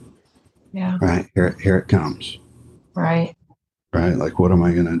 fuck. Yeah. Right. Here it comes. Right. Right. Like, what am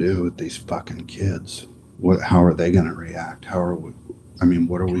I going to do with these fucking kids? How are they going to react? What are we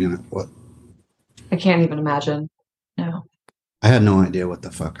going to, what? I can't even imagine. No. I had no idea what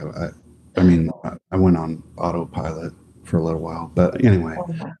the fuck. I went on autopilot for a little while, but anyway.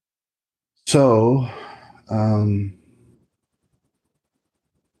 Okay. So,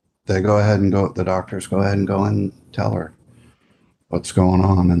 the doctors go ahead and go and tell her what's going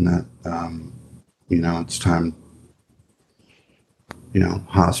on and that, it's time,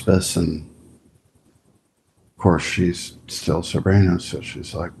 hospice. And of course she's still Sabrina. So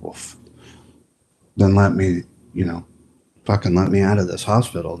she's like, well, then let me, fucking let me out of this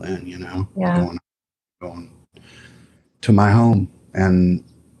hospital then, Yeah. Going to my home. And,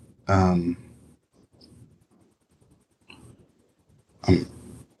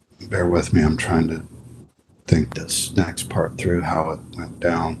 bear with me. I'm trying to think this next part through how it went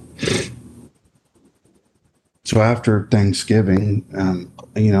down. So after Thanksgiving,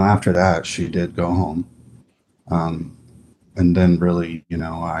 after that, she did go home. And then really,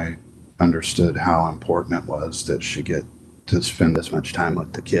 I understood how important it was that she get to spend as much time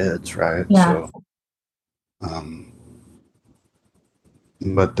with the kids, right? Yeah. So,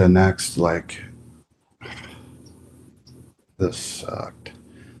 but the next, this sucked.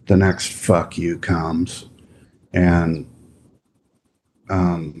 The next fuck you comes, and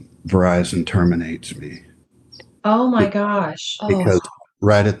Verizon terminates me. Oh my gosh. Because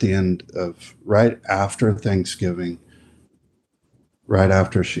right after Thanksgiving, right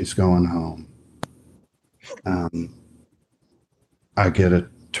after she's going home, I get a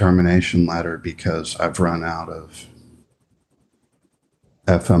termination letter because I've run out of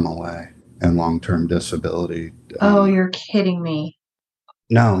FMLA and long-term disability. Oh, you're kidding me.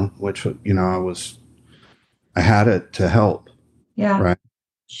 No, which, I had it to help. Yeah. Right.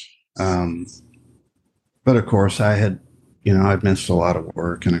 But of course I'd missed a lot of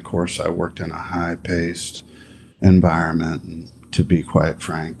work. And of course I worked in a high-paced environment. And to be quite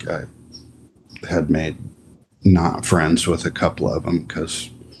frank, I had made not friends with a couple of them because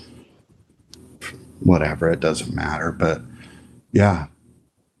whatever, it doesn't matter. But yeah,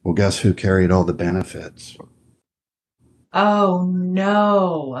 well, guess who carried all the benefits? Oh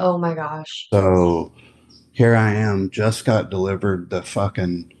no. Oh my gosh. So here I am, just got delivered the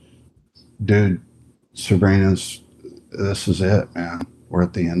fucking dude, Sabrina's, this is it, man. We're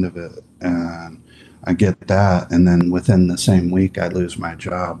at the end of it. And I get that. And then within the same week, I lose my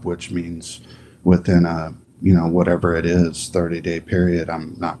job, which means within a, whatever it is, 30-day period,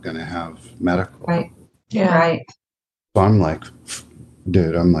 I'm not going to have medical. Right. Yeah. Right. So I'm like,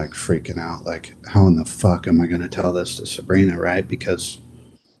 dude, I'm like freaking out. Like, how in the fuck am I going to tell this to Sabrina, right? Because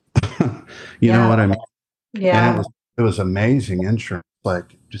you know what I mean? Yeah. And it was amazing insurance.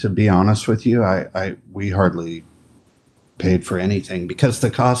 Like, to be honest with you, we hardly paid for anything because the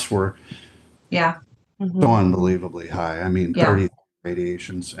costs were so unbelievably high. I mean, 30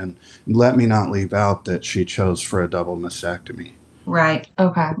 radiations. And let me not leave out that she chose for a double mastectomy. Right.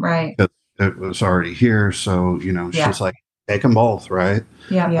 Okay. Right. It was already here. So, she's like, take them both, right?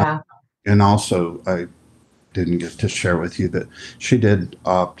 Yeah. Yeah. And also, I didn't get to share with you that she did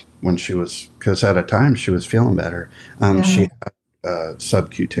opt when she was, because at a time she was feeling better. She had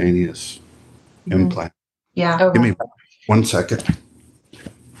subcutaneous implant. Yeah. Okay. Give me 1 second.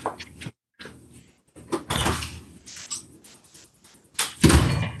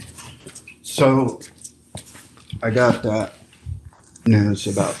 So I got that news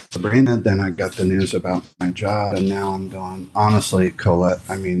about Sabrina, then I got the news about my job, and now I'm going, honestly, Colette,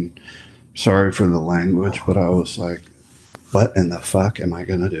 I mean, sorry for the language, but I was like, what in the fuck am I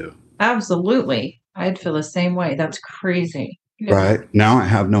going to do? Absolutely. I'd feel the same way. That's crazy. Yeah. Right. Now I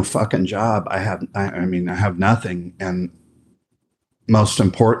have no fucking job. I have nothing. And most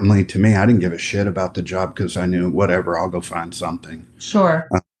importantly to me, I didn't give a shit about the job because I knew whatever, I'll go find something. Sure.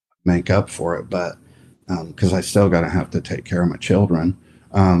 Make up for it. But because I still got to have to take care of my children.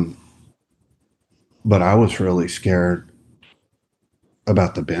 But I was really scared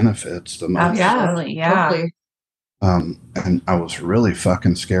about the benefits the most. Absolutely. Yeah. Totally. And I was really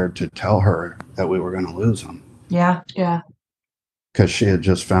fucking scared to tell her that we were going to lose them. Yeah. Yeah. Because she had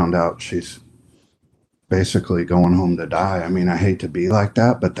just found out she's basically going home to die. I mean, I hate to be like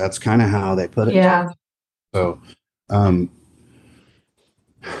that, but that's kind of how they put it. Yeah. So,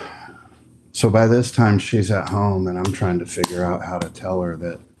 so by this time she's at home and I'm trying to figure out how to tell her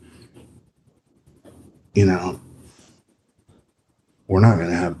that, we're not going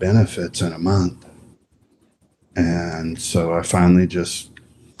to have benefits in a month. And so I finally just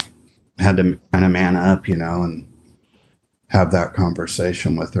had to kind of man up, and have that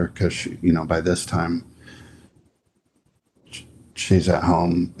conversation with her because she, you know, by this time she's at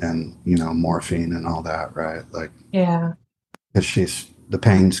home and, you know, morphine and all that, right? Like, yeah, because the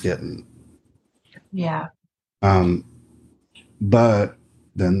pain's getting, yeah, um, but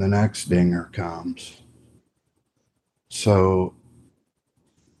then the next dinger comes. So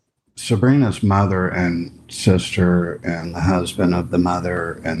Sabrina's mother and sister and the husband of the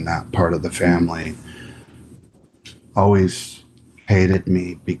mother and that part of the family always hated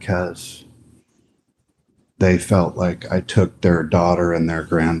me because they felt like I took their daughter and their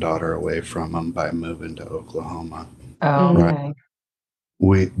granddaughter away from them by moving to Oklahoma. oh, Right.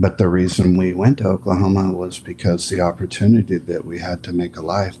 okay, But the reason we went to Oklahoma was because the opportunity that we had to make a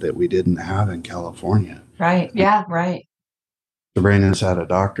life that we didn't have in California. right, yeah, right, Sabrina's at a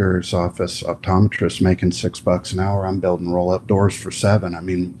doctor's office, optometrist, making $6 an hour. I'm building roll-up doors for $7. I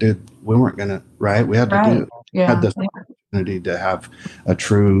mean, dude, we weren't gonna, right? We had to right, yeah, had this opportunity to have a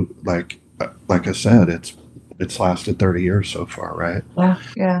true, like I said, it's lasted 30 years so far, right? yeah,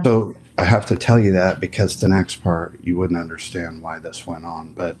 yeah, So I have to tell you that because the next part you wouldn't understand why this went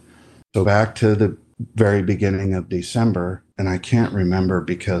on. But so back to the very beginning of December, and I can't remember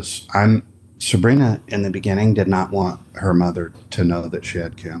because Sabrina in the beginning did not want her mother to know that she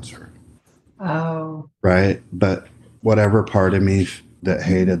had cancer. oh, Right. But whatever part of me that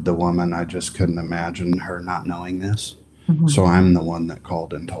hated the woman, I just couldn't imagine her not knowing this. mhm. So I'm the one that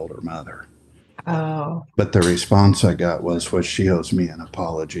called and told her mother. Oh, But the response I got was she owes me an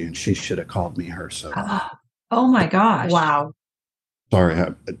apology and she should have called me herself. oh my gosh, wow,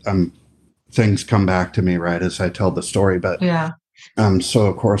 Sorry, I'm things come back to me right as I tell the story, but yeah, so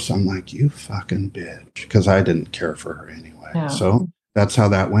of course I'm like, you fucking bitch, because I didn't care for her anyway. yeah, So that's how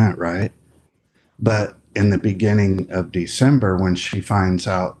that went, right? But in the beginning of December, when she finds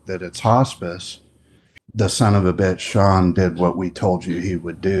out that it's hospice, the son of a bitch, Sean, did what we told you he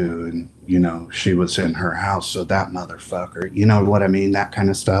would do. And, you know, she was in her house. So that motherfucker, you know what I mean? That kind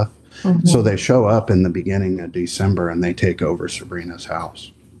of stuff. mhm. So they show up in the beginning of December and they take over Sabrina's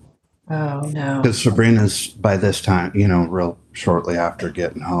house. Oh no, Because Sabrina's, by this time, you know, real shortly after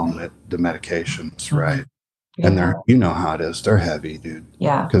getting home, the medications, right? yeah, And they're, you know how it is. They're heavy, dude,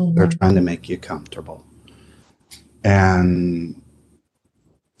 yeah, because they're trying to make you comfortable. And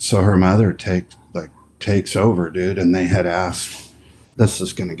so her mother takes over, dude. And they had asked, this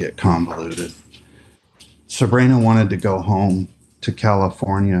is going to get convoluted. Sabrina wanted to go home to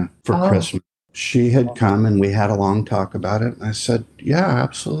California for Christmas. She had come and we had a long talk about it. And I said, yeah,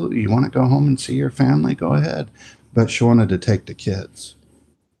 absolutely. You want to go home and see your family? Go ahead. But she wanted to take the kids.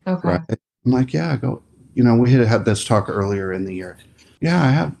 okay, Right. I'm like, yeah, go. You know, we had this talk earlier in the year. Yeah, I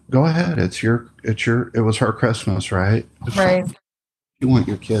have. Go ahead. It was her Christmas, right? right, You want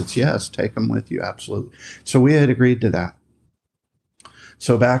your kids? Yes, take them with you. Absolutely. So we had agreed to that.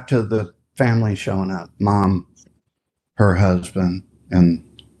 So back to the family showing up, mom, her husband, and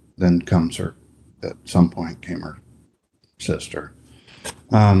then comes her, at some point came her sister.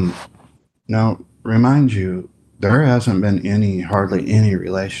 Now, remind you, there hasn't been hardly any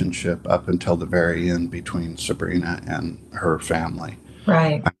relationship up until the very end between Sabrina and her family.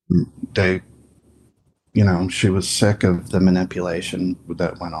 right, They, you know, she was sick of the manipulation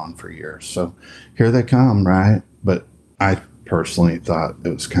that went on for years. So here they come, right? But I personally thought it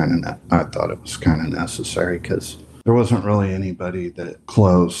was kind of necessary because there wasn't really anybody that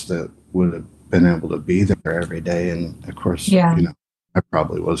close that would have been able to be there every day. And of course, yeah, you know, I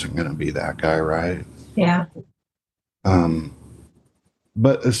probably wasn't going to be that guy, right? yeah,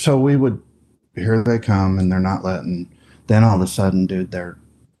 But so here they come and then all of a sudden, dude, they're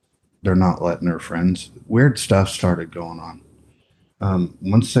not letting her friends. Weird stuff started going on.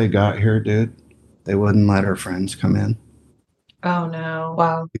 Once they got here, dude, they wouldn't let her friends come in. oh no,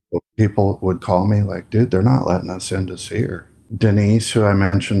 wow, People would call me like, dude, they're not letting us in to see her. Denise, who I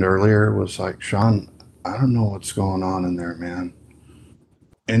mentioned earlier, was like, Sean, I don't know what's going on in there, man.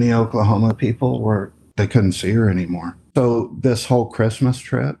 Any Oklahoma people they couldn't see her anymore. So this whole Christmas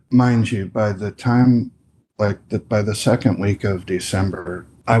trip, mind you, by the time, by the second week of December,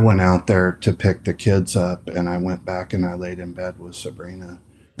 I went out there to pick the kids up and I went back and I laid in bed with Sabrina.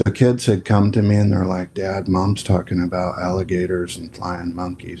 The kids had come to me and they're like, Dad, Mom's talking about alligators and flying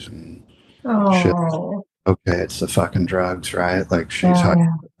monkeys and shit. oh, Okay, it's the fucking drugs, right? Like she's high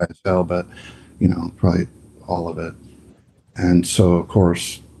as hell, but you know, probably all of it. And so of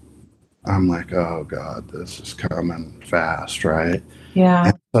course I'm like, oh God, this is coming fast, right? yeah,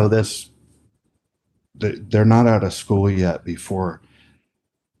 And so they're not out of school yet before.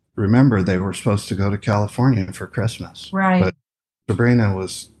 Remember, they were supposed to go to California for Christmas. right, But Sabrina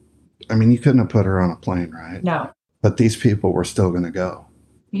was, I mean, you couldn't have put her on a plane, right? no, But these people were still going to go.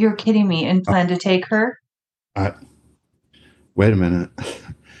 You're kidding me. And plan to take her? Wait a minute.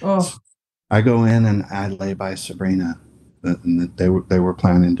 Oh. I go in and I lay by Sabrina. And they were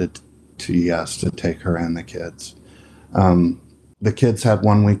planning to take her and the kids. The kids had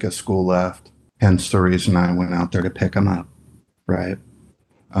 1 week of school left, hence the reason I went out there to pick them up, right?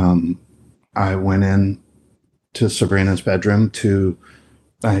 I went in to Sabrina's bedroom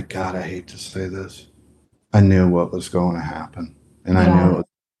I hate to say this. I knew what was going to happen, and I knew it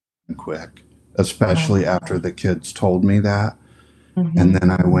was quick, especially after the kids told me that. Mm-hmm. And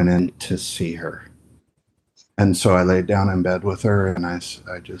then I went in to see her. And so I laid down in bed with her, and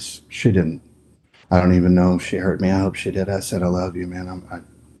she didn't, I don't even know if she heard me. I hope she did. I said, I love you, man.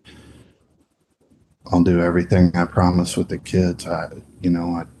 I'll do everything I promised with the kids. I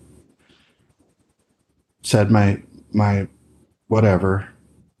said my whatever.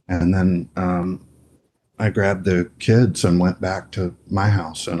 And then I grabbed the kids and went back to my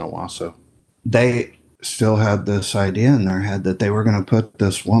house in Owasso. They still had this idea in their head that they were going to put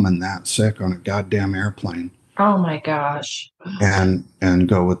this woman that sick on a goddamn airplane. Oh my gosh. And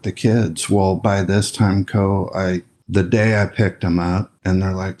go with the kids. Well, by this time, the day I picked them up, and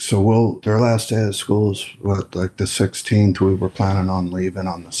they're like, their last day of school is like the 16th. We were planning on leaving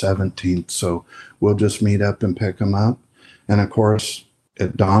on the 17th. So we'll just meet up and pick them up. And of course,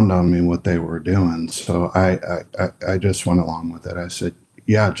 it dawned on me what they were doing. So I just went along with it. I said,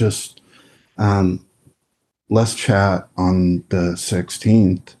 yeah, just let's chat on the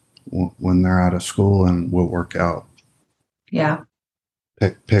 16th when they're out of school, and we'll work out. Yeah.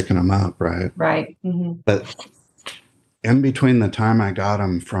 Picking them up, right? Right. Mm-hmm. But in between the time I got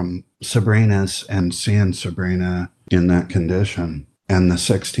them from Sabrina's and seeing Sabrina in that condition and the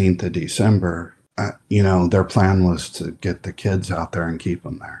 16th of December, their plan was to get the kids out there and keep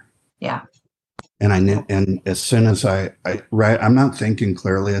them there. Yeah. And I knew, and as soon as I'm not thinking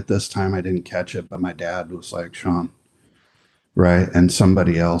clearly at this time, I didn't catch it, but my dad was like, Sean, right? And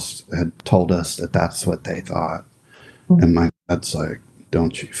somebody else had told us that that's what they thought. Mm-hmm. And my dad's like,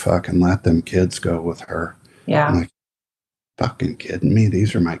 don't you fucking let them kids go with her. Yeah. I'm like, fucking kidding me?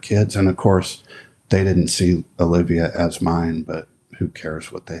 These are my kids. And of course, they didn't see Olivia as mine, but who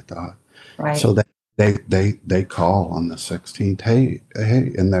cares what they thought? Right. So they call on the 16th. Hey.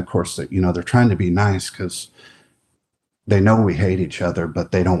 And of course, they're trying to be nice because they know we hate each other,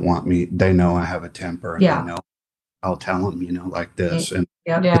 but they don't want me. They know I have a temper, and they know I'll tell them, like this. And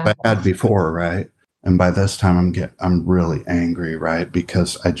I had before, right? And by this time I'm really angry, right?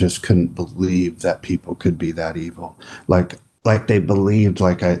 Because I just couldn't believe that people could be that evil. Like they believed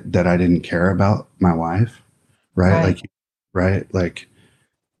that I didn't care about my wife, right? Like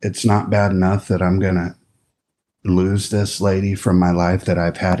it's not bad enough that I'm going to lose this lady from my life that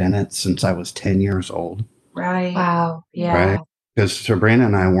I've had in it since I was 10 years old. Right. Wow. Yeah. Right? Because Sabrina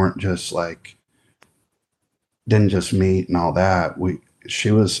and I weren't just didn't just meet and all that.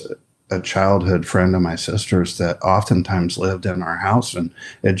 She was a childhood friend of my sister's that oftentimes lived in our house, and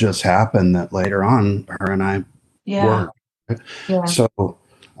it just happened that later on her and I were. Yeah. So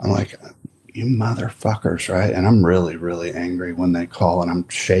I'm like, you motherfuckers, right? And I'm really, really angry when they call, and I'm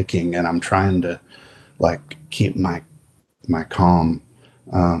shaking, and I'm trying to keep my calm.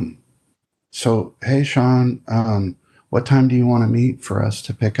 So, hey, Sean, what time do you want to meet for us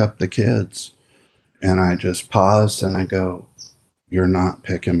to pick up the kids? And I just paused and I go, you're not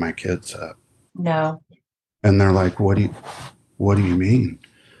picking my kids up. No. And they're like, what do you mean?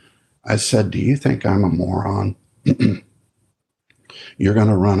 I said, do you think I'm a moron? You're going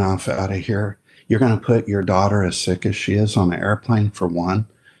to run off out of here. You're going to put your daughter, as sick as she is, on an airplane for one.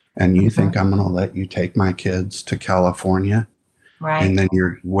 And you think I'm going to let you take my kids to California? Right. And then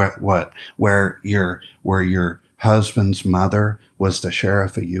where your husband's mother was the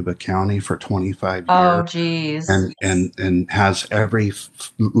sheriff of Yuba County for 25 years. Oh, geez. And has every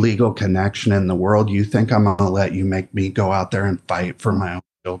legal connection in the world. You think I'm going to let you make me go out there and fight for my own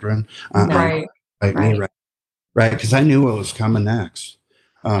children? Right. Right. Because I knew what was coming next.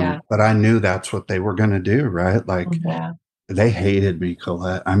 But I knew that's what they were going to do, right? They hated me,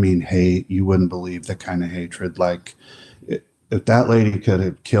 Colette. I mean, hate. You wouldn't believe the kind of hatred. If that lady could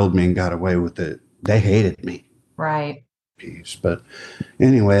have killed me and got away with it, they hated me. Right. Peace. But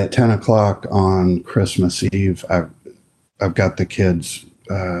anyway, at 10 o'clock on Christmas Eve, I've got the kids,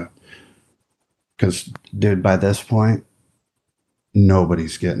 because, dude, by this point,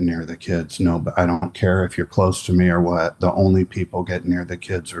 nobody's getting near the kids. No, I don't care if you're close to me or what. The only people getting near the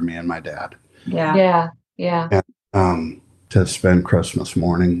kids are me and my dad. Yeah. And, to spend Christmas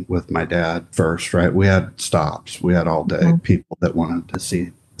morning with my dad first, right? We had stops. We had all day people that wanted to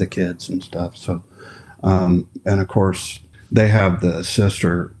see the kids and stuff. So And of course, they have the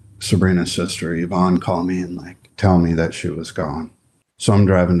sister, Sabrina's sister, Yvonne, call me and like tell me that she was gone. So I'm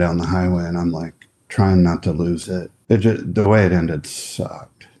driving down the highway and I'm like trying not to lose it. The way it ended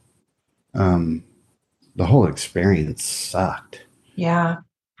sucked. The whole experience sucked. Yeah.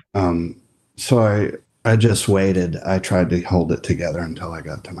 So I just waited. I tried to hold it together until I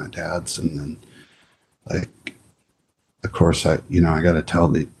got to my dad's, and then, like, of course, I got to tell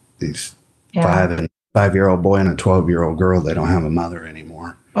these 5-year-old boy and a 12-year-old girl they don't have a mother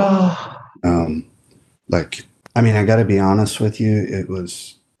anymore. Oh. Like, I mean, I got to be honest with you.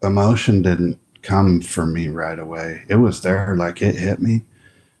 Emotion didn't come for me right away. It was there, like it hit me,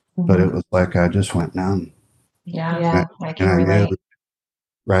 but it was like I just went numb. Yeah. I can relate. Knew,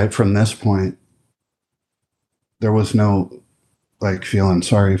 right from this point, there was no like feeling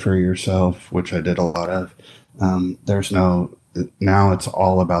sorry for yourself, which I did a lot of. Now it's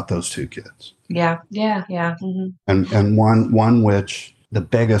all about those two kids. Yeah. Mm-hmm. And one which the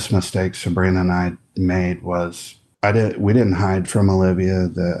biggest mistake Sabrina and I made was we didn't hide from Olivia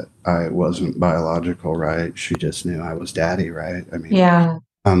that I wasn't biological, right? She just knew I was daddy, right? I mean, yeah.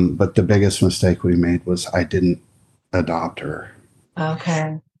 But the biggest mistake we made was I didn't adopt her.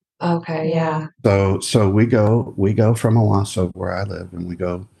 Okay, yeah. So we go from Owasso, where I live, and we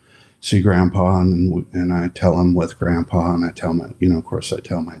go see Grandpa, and I tell him with Grandpa, and I tell my, of course I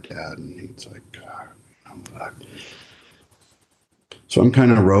tell my dad, and he's like, God, fuck. So I'm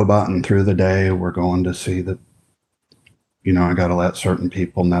kind of roboting through the day. We're going to see that, I got to let certain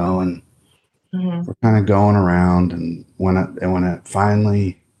people know, and we're kind of going around, and when it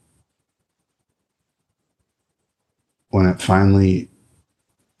finally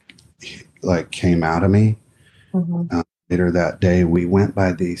like came out of me, later that day, we went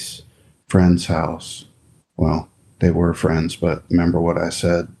by these friends' house. Well, they were friends, but remember what I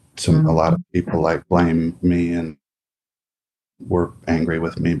said? A lot of people like blame me and were angry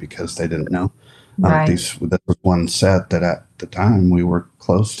with me because they didn't know. Right. This was one set that at the time we were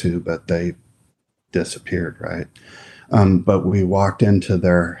close to, but they disappeared, right? But we walked into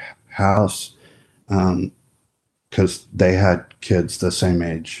their house because they had kids the same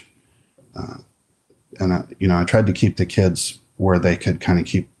age. And I tried to keep the kids where they could kind of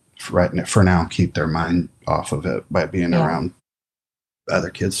keep their mind off of it by being around other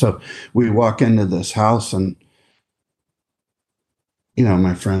kids. So we walk into this house and,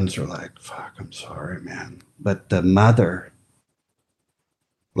 my friends are like, fuck, I'm sorry, man. But the mother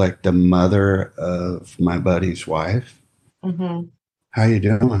of my buddy's wife, how you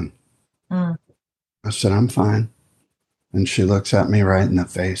doing? I said, I'm fine. And she looks at me right in the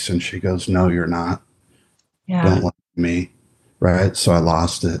face and she goes, no, you're not. Yeah. Don't look at me. Right. So I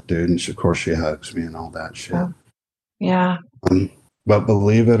lost it, dude. And of course she hugs me and all that shit. Oh. Yeah. But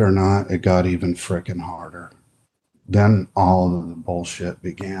believe it or not, it got even freaking harder. Then all of the bullshit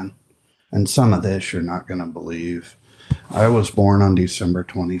began. And some of this you're not going to believe. I was born on December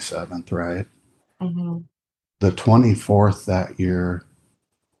 27th, right? The 24th that year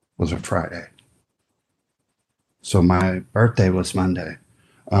was a Friday. So my birthday was Monday.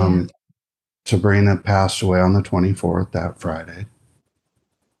 Sabrina passed away on the 24th, that Friday.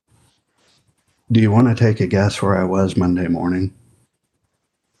 Do you want to take a guess where I was Monday morning?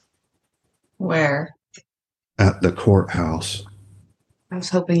 Where? At the courthouse. I was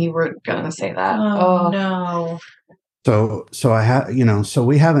hoping you were going to say that. Oh, no. So I had, so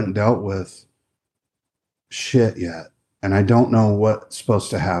we haven't dealt with shit yet. And I don't know what's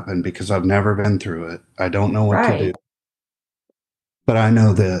supposed to happen because I've never been through it. I don't know what to do. But I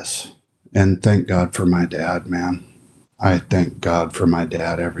know this. And thank God for my dad, man. I thank God for my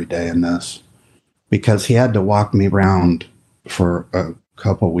dad every day in this. Because he had to walk me around for a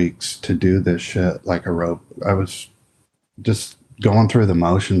couple weeks to do this shit like a rope. I was just going through the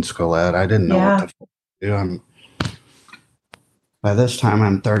motions, Colette. I didn't know what the fuck to do. By this time,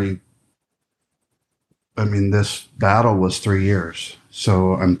 I'm 30. I mean, this battle was 3 years.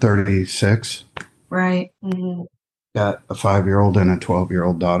 So I'm 36. Right. Got a 5-year-old and a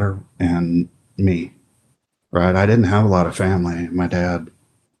 12-year-old daughter and me. Right. I didn't have a lot of family. My dad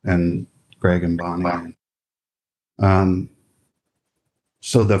and Greg and Bonnie.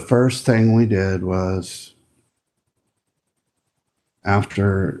 So the first thing we did was,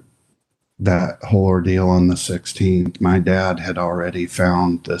 after that whole ordeal on the 16th, my dad had already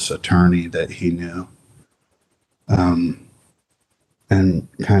found this attorney that he knew, and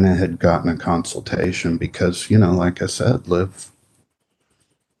kind of had gotten a consultation because, like I said, Liv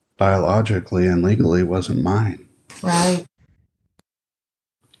biologically and legally wasn't mine. Right.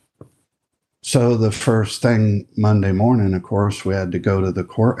 So the first thing Monday morning, of course, we had to go to the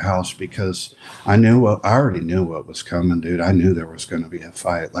courthouse because I already knew what was coming, dude. I knew there was going to be a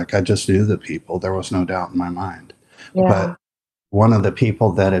fight. Like I just knew the people. There was no doubt in my mind. Yeah. But one of the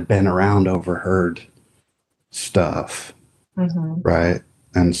people that had been around overheard stuff, right?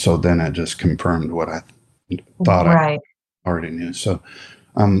 And so then it just confirmed what I thought I already knew. So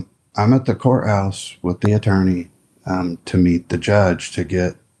I'm at the courthouse with the attorney to meet the judge to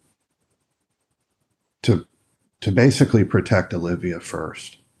get to basically protect Olivia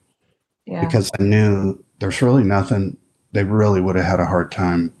first. Yeah. Because I knew there's really nothing. They really would have had a hard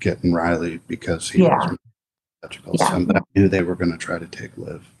time getting Riley because he was a biological son, but I knew they were going to try to take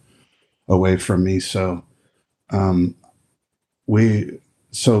Liv away from me. So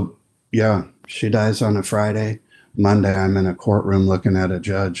she dies on a Friday. Monday, I'm in a courtroom looking at a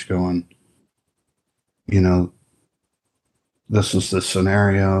judge going, this is the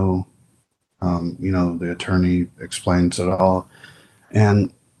scenario. The attorney explains it all.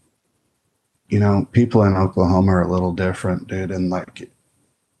 And, people in Oklahoma are a little different, dude. And like,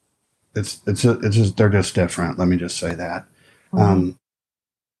 it's just, they're just different. Let me just say that.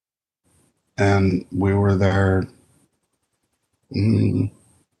 And we were there 20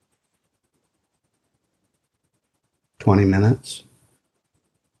 minutes.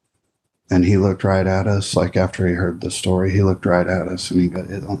 And he looked right at us, like after he heard the story, he looked right at us and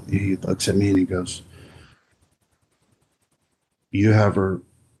he looks at me and he goes, you have her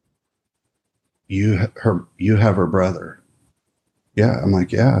brother. Yeah. I'm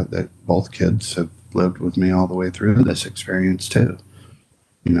like, yeah, that both kids have lived with me all the way through this experience too.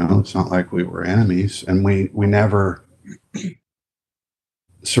 It's not like we were enemies, and we never,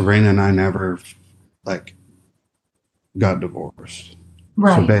 Serena and I never like got divorced.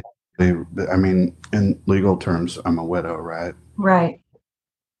 Right. So basically, I mean, in legal terms, I'm a widow, right? Right.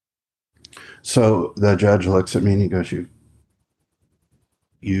 So the judge looks at me and he goes,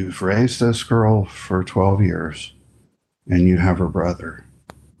 you've raised this girl for 12 years and you have her brother.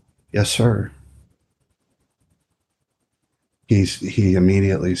 Yes, sir. He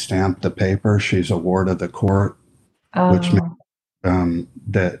immediately stamped the paper. She's a ward of the court, which meant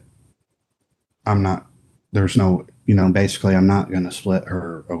that I'm not, there's no, basically I'm not going to split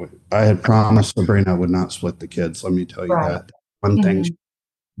her away. I had promised Sabrina I would not split the kids. Let me tell you that. One thing she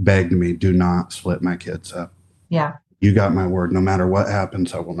begged me, do not split my kids up. Yeah. You got my word. No matter what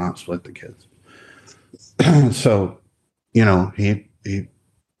happens, I will not split the kids. So, he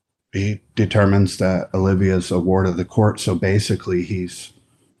determines that Olivia's a ward of the court. So basically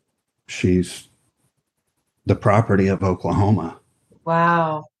she's the property of Oklahoma.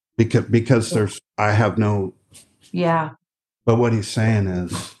 Wow. Because I have no. Yeah. But what he's saying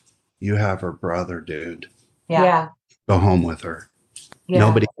is, you have her brother, dude. Yeah. Go home with her.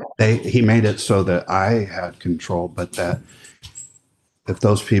 Yeah. He made it so that I had control, but that if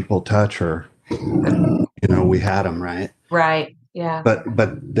those people touch her, we had them, right? Right. Yeah. But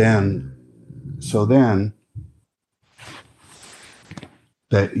then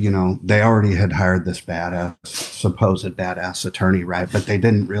that, they already had hired this supposed badass attorney, right? But they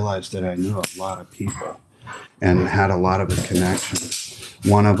didn't realize that I knew a lot of people and had a lot of the connections.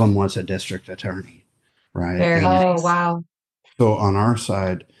 One of them was a district attorney, right? Oh, wow. So on our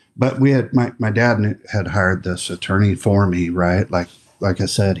side, but we had, my dad had hired this attorney for me, right? Like I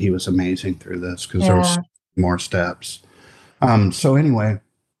said, he was amazing through this because there was more steps. So anyway,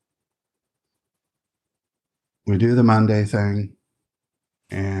 we do the Monday thing,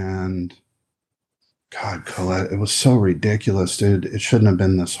 and God, Colette, it was so ridiculous, dude. It shouldn't have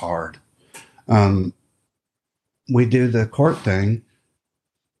been this hard. We do the court thing,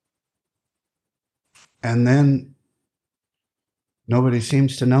 and then nobody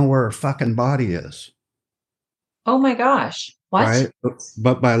seems to know where her fucking body is. Oh my gosh. What? Right?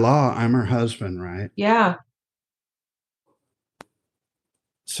 But by law, I'm her husband, right? Yeah.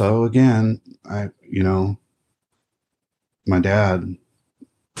 So again, my dad,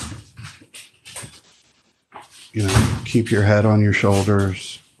 keep your head on your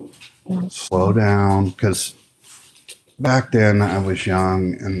shoulders, slow down, because back then I was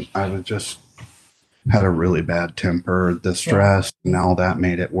young and I was just had a really bad temper, the stress, and all that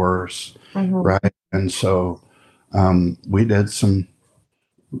made it worse, right? And so we did some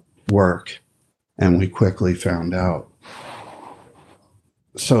work and we quickly found out.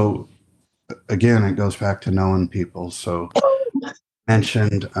 So again, it goes back to knowing people. So I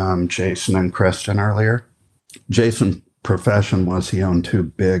mentioned Jason and Kristen earlier. Jason's profession was he owned 2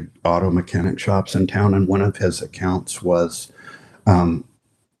 big auto mechanic shops in town, and one of his accounts was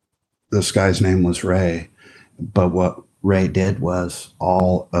this guy's name was Ray. But what Ray did was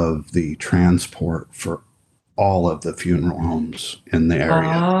all of the transport for all of the funeral homes in the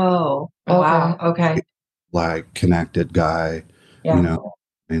area. Oh, okay. Wow. Okay. Like connected guy, Yeah. you know,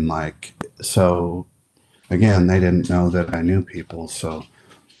 I mean, like, so again, they didn't know that I knew people. So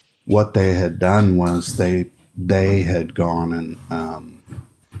what they had done was they had gone and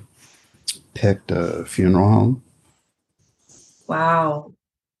picked a funeral home. Wow.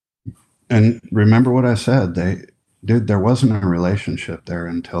 And remember what I said, there wasn't a relationship there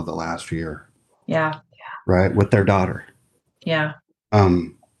until the last year. Yeah. Right. With their daughter. Yeah.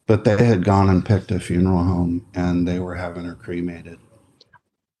 But they had gone and picked a funeral home and they were having her cremated.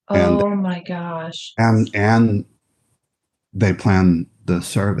 Oh my gosh. And they planned the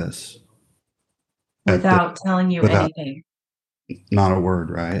service without telling you anything. Not a word,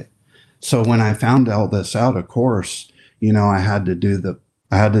 right? So when I found all this out, of course, I had to do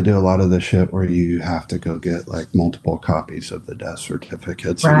a lot of the shit where you have to go get like multiple copies of the death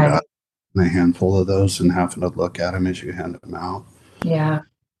certificates and got a handful of those and having to look at them as you hand them out. Yeah.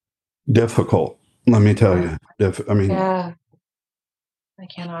 Difficult, let me tell you. Yeah. I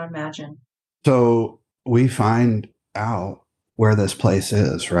cannot imagine. So we find out where this place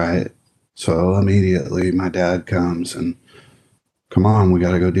is, right? So immediately my dad comes and, come on, we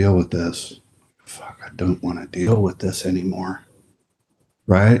got to go deal with this. Fuck, I don't want to deal with this anymore.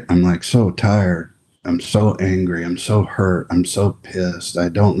 Right? I'm like so tired. I'm so angry. I'm so hurt. I'm so pissed. I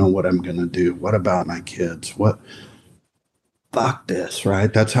don't know what I'm going to do. What about my kids? Fuck this,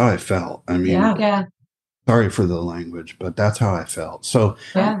 right? That's how I felt. I mean, yeah. Sorry for the language, but that's how I felt. So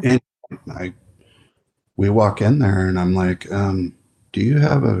we walk in there and I'm like, do you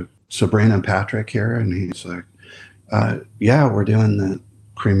have a Sabrina Patrick here? And he's like, yeah, we're doing the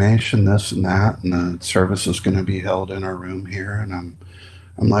cremation, this and that, and the service is going to be held in our room here. And I'm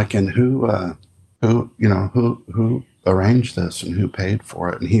like, and who arranged this and who paid for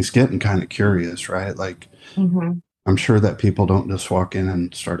it? And he's getting kind of curious, right? Like, I'm sure that people don't just walk in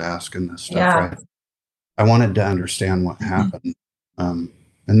and start asking this stuff, right? I wanted to understand what happened. And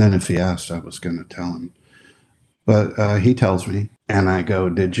then if he asked, I was going to tell him. But he tells me, and I go,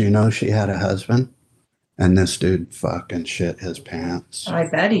 did you know she had a husband? And this dude fucking shit his pants. I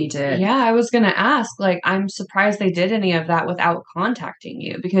bet he did. Yeah, I was going to ask, like, I'm surprised they did any of that without contacting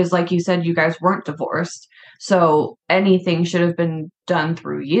you because, like you said, you guys weren't divorced. So anything should have been done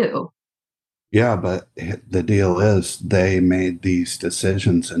through you. Yeah, but the deal is they made these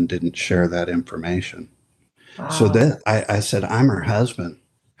decisions and didn't share that information. Wow. So I said, I'm her husband.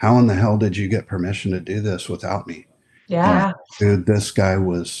 How in the hell did you get permission to do this without me? Yeah. Dude, this guy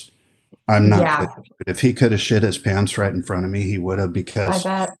was, I'm not kidding. If he could have shit his pants right in front of me, he would have, because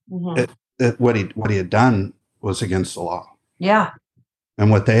I bet. What he had done was against the law. Yeah.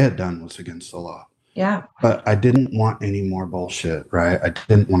 And what they had done was against the law. Yeah. But I didn't want any more bullshit, right? I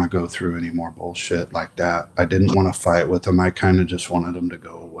didn't want to go through any more bullshit like that. I didn't want to fight with him. I kind of just wanted him to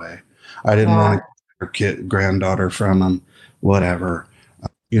go away. I didn't want to get her granddaughter from him, whatever.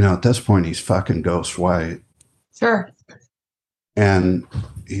 At this point, he's fucking ghost white. Sure. And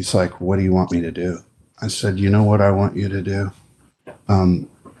he's like, what do you want me to do? I said, you know what I want you to do?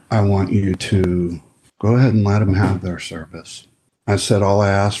 I want you to go ahead and let them have their service. I said, all I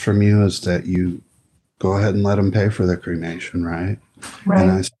ask from you is that you go ahead and let them pay for the cremation, right?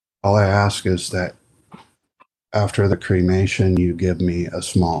 And I said, all I ask is that after the cremation, you give me a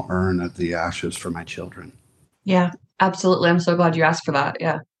small urn of the ashes for my children. Yeah, absolutely. I'm so glad you asked for that.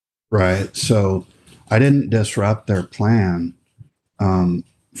 Yeah. Right. So I didn't disrupt their plan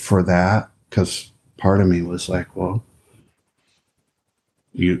for that, because part of me was like, well,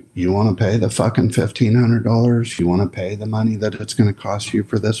 you want to pay the fucking $1,500? You want to pay the money that it's going to cost you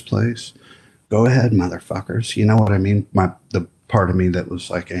for this place? Go ahead, motherfuckers. You know what I mean? The part of me that was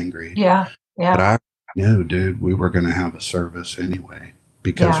like angry. Yeah. Yeah. But I knew, dude, we were going to have a service anyway,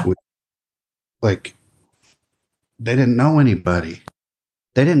 because they didn't know anybody.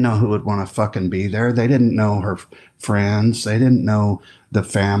 They didn't know who would want to fucking be there. They didn't know her friends. They didn't know the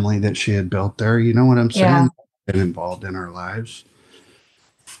family that she had built there. You know what I'm saying? Yeah. Been involved in our lives.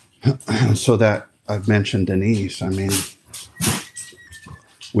 So that I've mentioned Denise. I mean,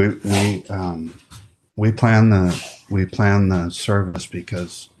 we plan the service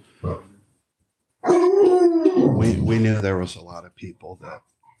because we knew there was a lot of people that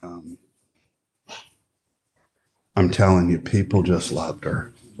I'm telling you, people just loved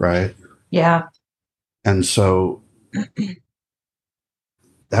her, right? Yeah. And so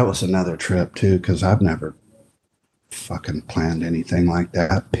that was another trip too, because I've never fucking planned anything like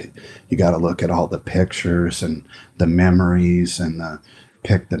that. You got to look at all the pictures and the memories and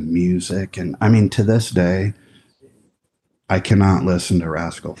pick the music. And I mean, to this day, I cannot listen to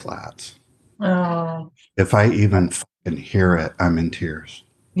Rascal Flatts. Oh. If I even fucking hear it, I'm in tears.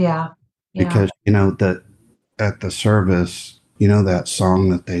 Yeah. Because, you know, that at the service, you know, that song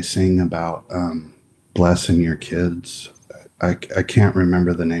that they sing about blessing your kids. I can't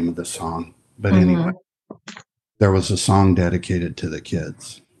remember the name of the song, but anyway, there was a song dedicated to the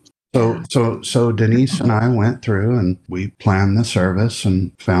kids. So Denise and I went through and we planned the service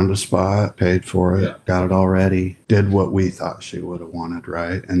and found a spot, paid for it, got it all ready, did what we thought she would have wanted,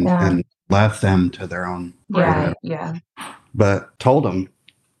 right? And left them to their own. Right. Yeah. But I told them,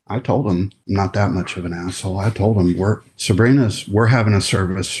 I'm not that much of an asshole. I told them we're having a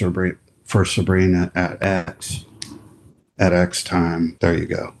service for Sabrina at X time. There you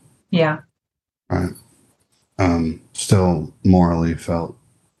go. Yeah. Right. Still morally felt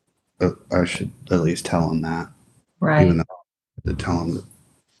I should at least tell him that. Right. Even though I had to tell him to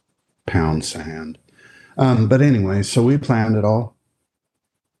pound sand. But anyway, so we planned it all.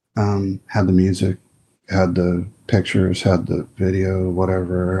 Had the music, had the pictures, had the video,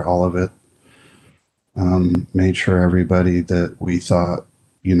 whatever, all of it. Made sure everybody that we thought,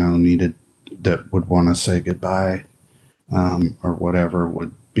 you know, needed, that would want to say goodbye or whatever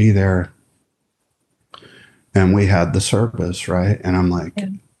would be there. And we had the service, right? And I'm like,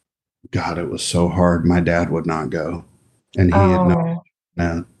 God, it was so hard. My dad would not go. And he had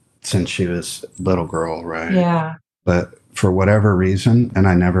known since she was a little girl, right? Yeah. But for whatever reason, and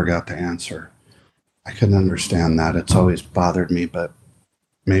I never got the answer, I couldn't understand that. It's always bothered me, but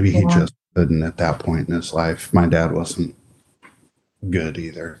maybe he just couldn't at that point in his life. My dad wasn't good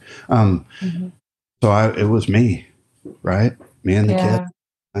either. So it was me, right? Me and the kid.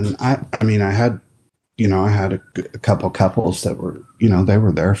 And I mean, I had a couple couples that were, you know, they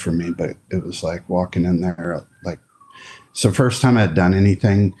were there for me, but it was like walking in there, like, it's the first time I'd done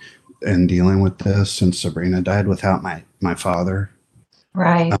anything in dealing with this since Sabrina died without my father.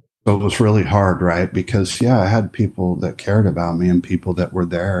 Right. So it was really hard, right? Because, I had people that cared about me and people that were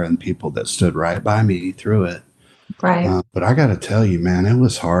there and people that stood right by me through it. Right. But I got to tell you, man, it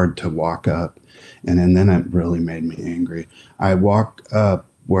was hard to walk up. And then it really made me angry. I walked up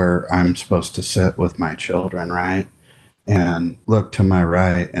where I'm supposed to sit with my children, right? And look to my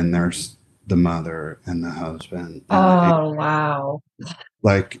right, and there's the mother and the husband. And wow.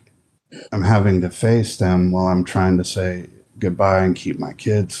 Like, I'm having to face them while I'm trying to say goodbye and keep my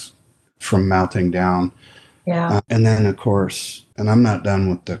kids from melting down. Yeah. And then, of course, and I'm not done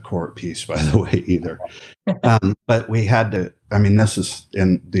with the court piece, by the way, either. But we had to, I mean, this is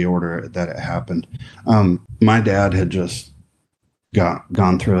in the order that it happened. My dad had just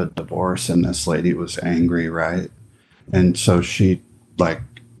gone through a divorce, and this lady was angry, right? And so she, like,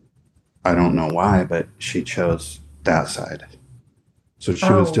 I don't know why, but she chose that side. So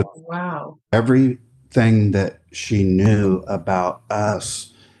she was just everything that she knew about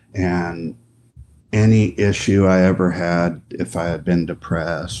us and any issue I ever had, if I had been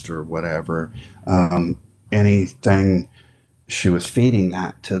depressed or whatever, anything, she was feeding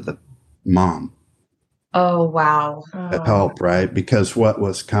that to the mom. Oh, wow. To help, right? Because what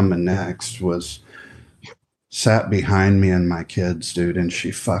was coming next was sat behind me and my kids, dude, and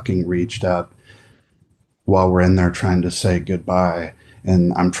she fucking reached up while we're in there trying to say goodbye.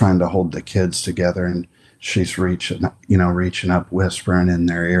 And I'm trying to hold the kids together, and she's reaching up, whispering in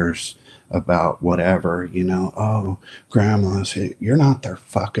their ears about whatever, oh, grandma's, you're not their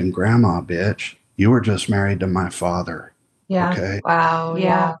fucking grandma, bitch. You were just married to my father. Yeah. Okay. Wow.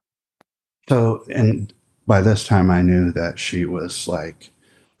 Yeah. So, and by this time I knew that she was like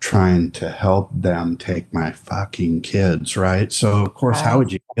trying to help them take my fucking kids. Right. So of course, how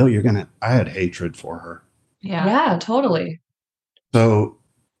would you feel? I had hatred for her. Yeah. Yeah, totally. So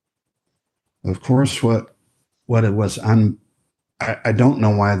of course, what it was, I don't know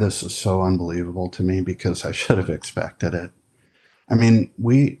why this is so unbelievable to me, because I should have expected it. I mean,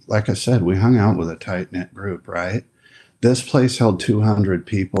 like I said, we hung out with a tight knit group, right? This place held 200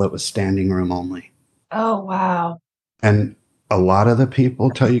 people. It was standing room only. Oh, wow. And a lot of the people,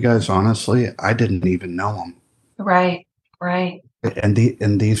 tell you guys honestly, I didn't even know them. Right. Right.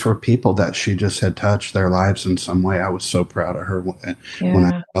 And these were people that she just had touched their lives in some way. I was so proud of her when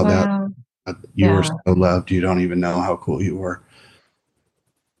I saw that. You were so loved. You don't even know how cool you were.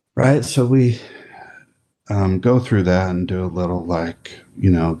 Right. So we go through that and do a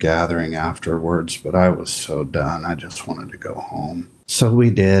little gathering afterwards. But I was so done. I just wanted to go home. So we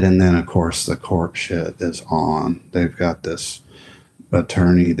did. And then, of course, the court shit is on. They've got this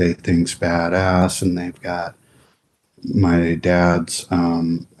attorney they think's badass, and they've got my dad's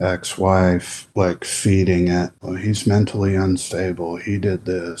ex-wife feeding it. Oh, he's mentally unstable. He did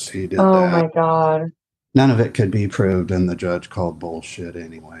this. He did that. Oh my God. none of it could be proved, and the judge called bullshit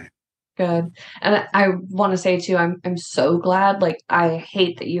anyway. Good. And I want to say too, I'm so glad. Like, I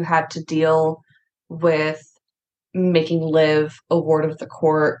hate that you had to deal with making Liv a ward of the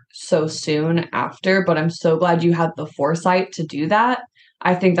court so soon after, but I'm so glad you had the foresight to do that.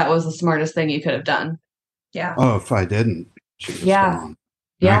 I think that was the smartest thing you could have done. Yeah. Oh, if I didn't, she was Yeah. gone.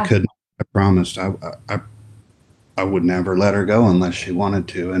 Yeah. I couldn't. I promised I would never let her go unless she wanted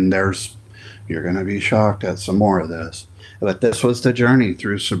to. And you're going to be shocked at some more of this. But this was the journey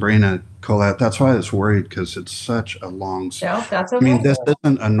through Sabrina Colette. That's why I was worried, because it's such a long. No, that's okay. I mean, this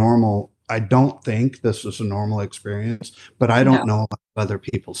isn't a normal. I don't think this is a normal experience, but I don't know other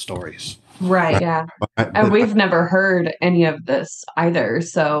people's stories. Right. Yeah. And we've never heard any of this either.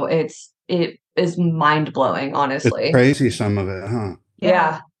 So it is mind blowing, honestly. It's crazy, some of it, huh?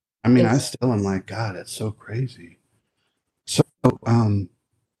 Yeah. I mean, I still am like, God, it's so crazy. So,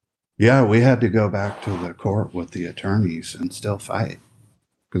 yeah, we had to go back to the court with the attorneys and still fight,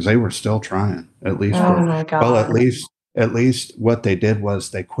 because they were still trying. At least, my God. Well, at least what they did was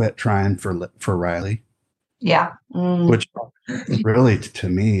they quit trying for Riley. Yeah. Which really, to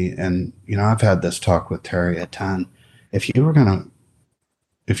me, and I've had this talk with Terry a ton. If you're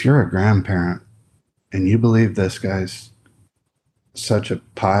a grandparent and you believe this guy's such a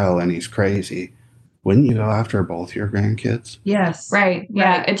pile and he's crazy, wouldn't you go after both your grandkids? Yes. Right.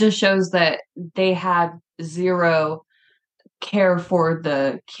 Yeah. Right. It just shows that they had zero care for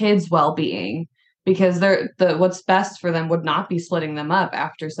the kids' well-being, because what's best for them would not be splitting them up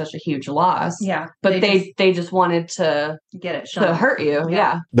after such a huge loss. Yeah. But they just wanted to get it to hurt you.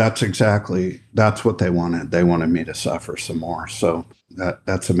 Yeah. That's what they wanted. They wanted me to suffer some more. So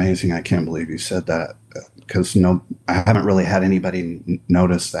that's amazing. I can't believe you said that, because I haven't really had anybody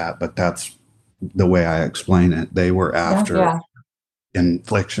notice that, but that's the way I explain it. They were after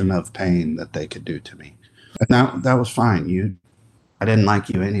infliction of pain that they could do to me. And that was fine. I didn't like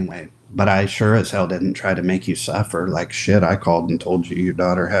you anyway, but I sure as hell didn't try to make you suffer like shit. I called and told you your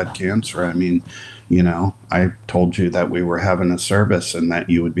daughter had cancer. I mean, I told you that we were having a service and that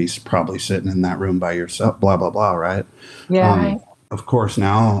you would be probably sitting in that room by yourself, blah, blah, blah, right? Yeah. Of course,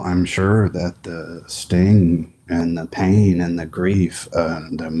 now I'm sure that the sting and the pain and the grief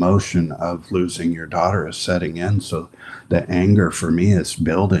and the emotion of losing your daughter is setting in. So the anger for me is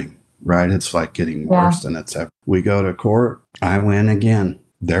building, right? It's like getting worse than it's ever. We go to court. I win again.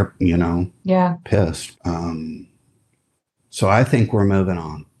 They're, pissed. So I think we're moving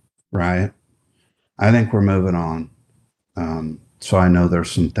on, right? I think we're moving on. So I know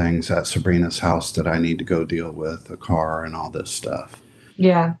there's some things at Sabrina's house that I need to go deal with, the car and all this stuff.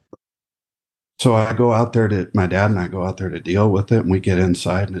 Yeah. So my dad and I go out there to deal with it, and we get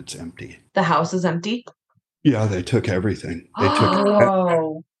inside and it's empty. The house is empty? Yeah, they took everything. They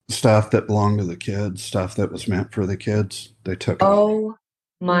took stuff that belonged to the kids, stuff that was meant for the kids. They took it all.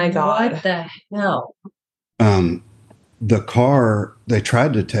 My God. What the hell? The car, they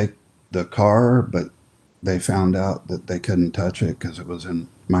tried to take the car, but they found out that they couldn't touch it because it was in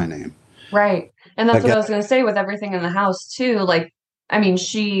my name. Right. And that's what I was going to say with everything in the house too. Like, I mean,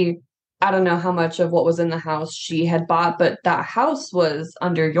 I don't know how much of what was in the house she had bought, but that house was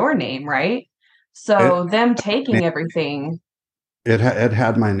under your name, right? So them taking everything. It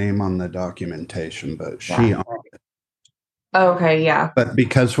had my name on the documentation, but she owned it. Okay, yeah. But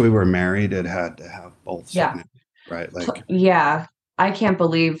because we were married, it had to have both signatures, right? Like, yeah. I can't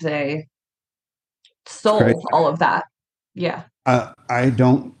believe they stole all of that. Yeah. they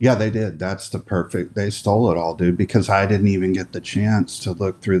did. They stole it all, dude, because I didn't even get the chance to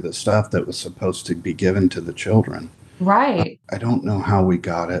look through the stuff that was supposed to be given to the children. Right. I don't know how we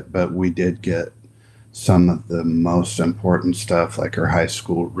got it, but we did get some of the most important stuff, like her high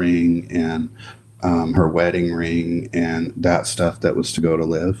school ring and her wedding ring and that stuff that was to go to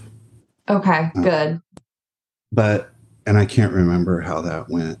Liv. Okay, good. And I can't remember how that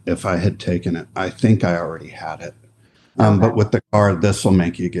went. If I had taken it, I think I already had it. But with the car, this will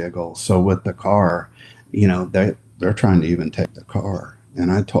make you giggle. So with the car, they're trying to even take the car.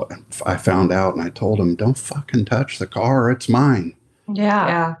 And I found out and I told them, don't fucking touch the car. It's mine. Yeah.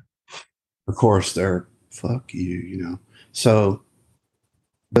 Yeah. Of course, they're, fuck you, So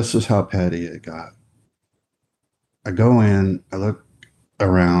this is how petty it got. I go in, I look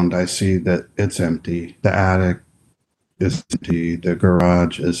around, I see that it's empty. The attic is empty. The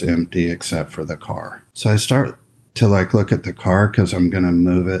garage is empty except for the car. So I start to look at the car because I'm going to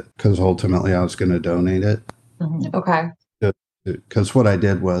move it, because ultimately I was going to donate it. Mm-hmm. Okay. Because what I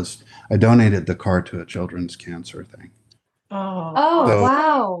did was I donated the car to a children's cancer thing. Oh,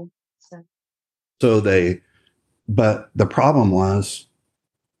 wow. So but the problem was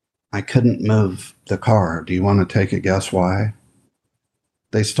I couldn't move the car. Do you want to take a guess why?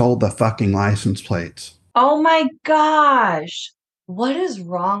 They stole the fucking license plates. Oh my gosh. What is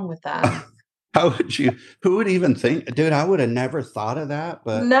wrong with them? Who would even think? Dude, I would have never thought of that,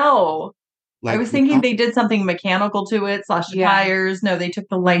 but. No. I was thinking they did something mechanical to it, slashed the tires. No, they took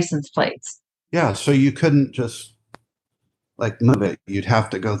the license plates. Yeah, so you couldn't just move it. You'd have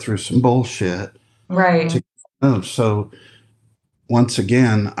to go through some bullshit. Right. To move. So once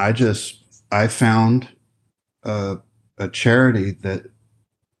again, I found a charity that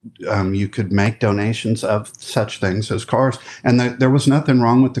you could make donations of such things as cars. And there was nothing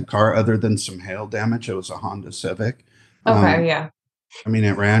wrong with the car other than some hail damage. It was a Honda Civic. Okay, yeah. I mean,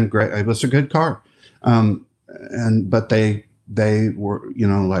 it ran great. It was a good car. But they were,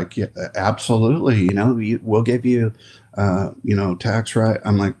 yeah, absolutely, we'll give you, tax right.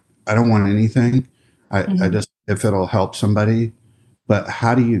 I'm like, I don't want anything. I just, if it'll help somebody, but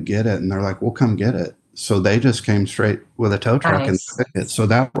how do you get it? And they're like, we'll come get it. So they just came straight with a tow truck and took it. So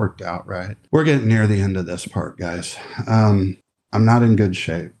that worked out right. We're getting near the end of this part, guys. I'm not in good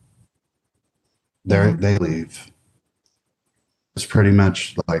shape. They leave. It's pretty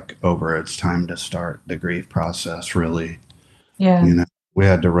much over. It's time to start the grief process, really. Yeah. We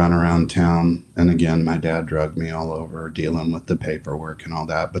had to run around town. And again, my dad drugged me all over dealing with the paperwork and all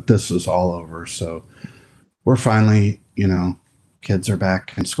that. But this is all over. So we're finally, kids are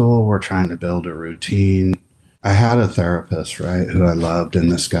back in school. We're trying to build a routine. I had a therapist, right, who I loved,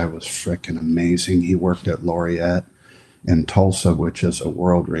 and this guy was freaking amazing. He worked at Laureate in Tulsa, which is a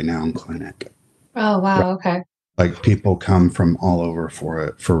world-renowned clinic. Oh, wow. Okay. People come from all over for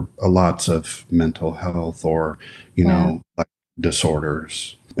it, for lots of mental health or,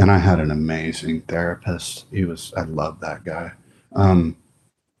 disorders. And I had an amazing therapist. I love that guy.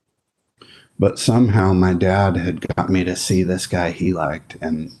 But somehow my dad had got me to see this guy he liked.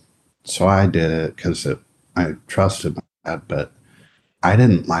 And so I did it because I trusted my dad, but I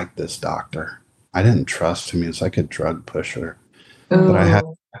didn't like this doctor. I didn't trust him. He was like a drug pusher. Ooh. But I had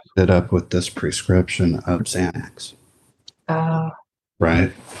ended up with this prescription of Xanax.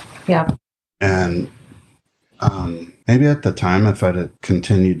 Right? Yeah. And maybe at the time, if I'd have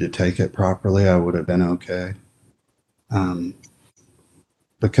continued to take it properly, I would have been okay.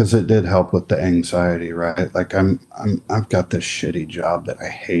 Because it did help with the anxiety, right? I've got this shitty job that I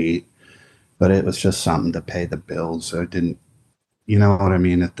hate, but it was just something to pay the bills. So it didn't, you know what I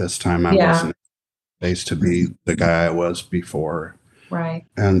mean? At this time, I wasn't based to be the guy I was before. Right.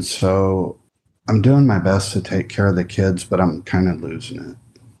 And so I'm doing my best to take care of the kids, but I'm kind of losing it.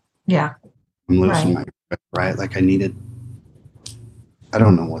 Yeah. I'm losing my grip, right? I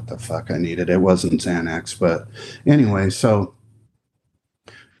don't know what the fuck I needed. It wasn't Xanax, but anyway, so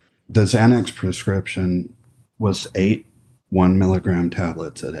the Xanax prescription was 8 1 milligram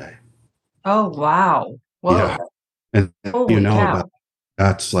tablets a day. Oh, wow. Whoa. Yeah. And holy cow.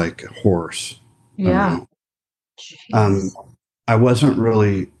 That's like a horse. Yeah. I wasn't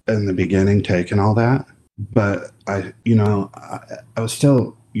really in the beginning taking all that, but I was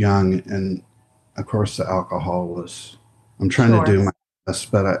still young. And of course the alcohol was, I'm trying to do my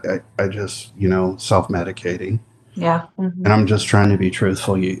best, but I just, self-medicating. Yeah. Mm-hmm. And I'm just trying to be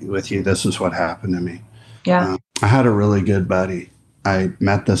truthful with you. This is what happened to me. Yeah. I had a really good buddy. I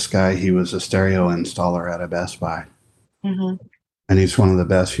met this guy. He was a stereo installer at a Best Buy. Mm-hmm. And he's one of the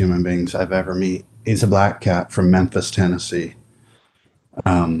best human beings I've ever met. He's a black cat from Memphis, Tennessee.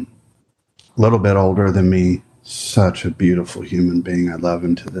 Little bit older than me. Such a beautiful human being. I love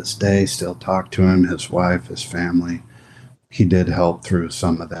him to this day. Still talk to him, his wife, his family. He did help through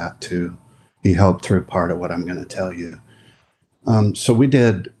some of that too. He helped through part of what I'm going to tell you. So we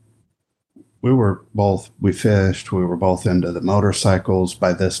fished, we were both into the motorcycles.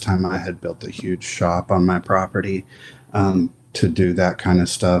 By this time I had built a huge shop on my property to do that kind of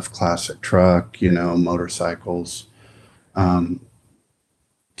stuff, classic truck, motorcycles.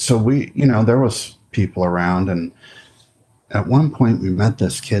 So there was people around, and at one point we met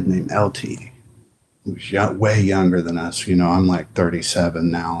this kid named LT. He was way younger than us. I'm like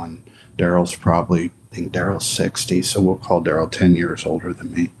 37 now, and Daryl's I think Daryl's 60, so we'll call Daryl 10 years older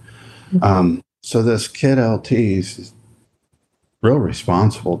than me. Mm-hmm. So this kid LT, he's real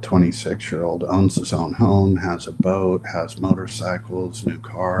responsible, 26-year-old, owns his own home, has a boat, has motorcycles, new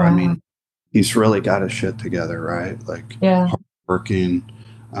car. Wow. I mean, he's really got his shit together, right? Hardworking.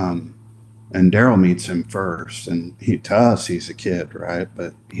 And Daryl meets him first, and to us, he's a kid, right?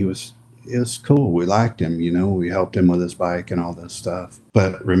 But it was cool. We liked him, we helped him with his bike and all this stuff.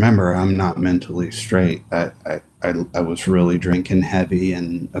 But remember, I'm not mentally straight. I was really drinking heavy,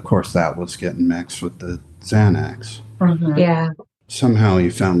 and of course that was getting mixed with the Xanax. Mm-hmm. Yeah. somehow he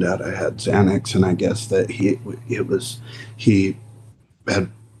found out I had Xanax, and I guess that he had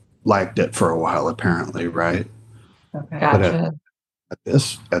liked it for a while, apparently, right? Okay. But Gotcha.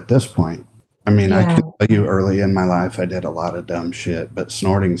 at this point, I mean, I Yeah. can tell you early in my life, I did a lot of dumb shit, but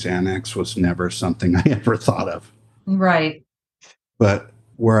snorting Xanax was never something I ever thought of. Right. But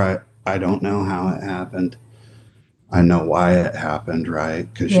I don't know how it happened. I know why it happened,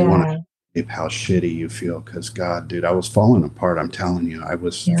 right? Because you want Yeah. to escape how shitty you feel. Because God, dude, I was falling apart. I'm telling you, I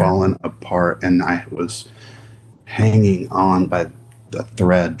was Yeah. falling apart, and I was hanging on by the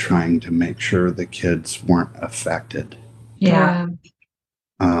thread, trying to make sure the kids weren't affected. Yeah.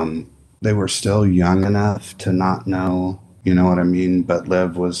 They were still young enough to not know, you know what I mean? But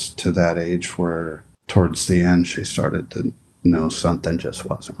Liv was to that age where towards the end she started to know something just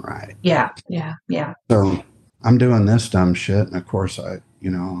wasn't right. Yeah. Yeah. Yeah. So I'm doing this dumb shit. And of course,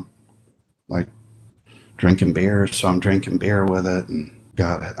 like drinking beer. So I'm drinking beer with it. And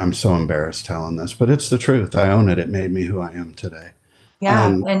God, I'm so embarrassed telling this, but it's the truth. I own it. It made me who I am today. Yeah.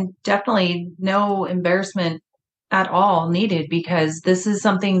 And definitely no embarrassment at all needed, because this is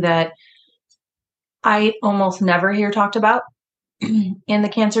something that I almost never hear talked about in the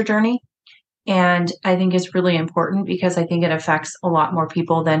cancer journey. And I think it's really important because I think it affects a lot more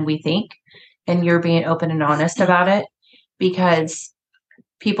people than we think. And you're being open and honest about it, because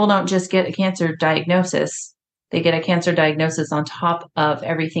people don't just get a cancer diagnosis. They get a cancer diagnosis on top of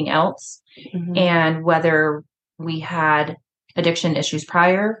everything else. Mhm. And whether we had addiction issues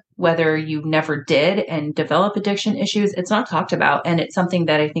prior, whether you never did and develop addiction issues, it's not talked about. And it's something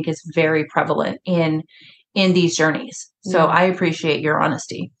that I think is very prevalent in these journeys. So Yeah. I appreciate your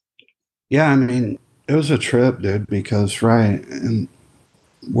honesty. Yeah, I mean, it was a trip, dude, because, right, and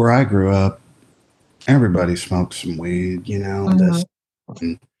where I grew up, everybody smoked some weed, you know, this.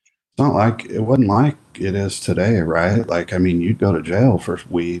 And it's not like, it wasn't like it is today, right? Like, I mean, you'd go to jail for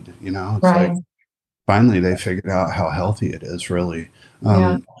weed, you know, it's Right. like finally they figured out how healthy it is, really.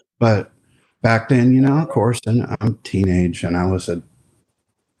 Yeah. But back then, you know, of course, and I'm teenage and I was a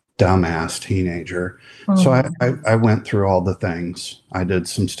dumbass teenager. So I went through all the things. I did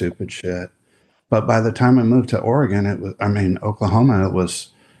some stupid shit. But by the time I moved to Oregon, Oklahoma, it was,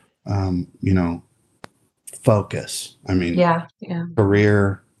 you know, focus. I mean, Yeah.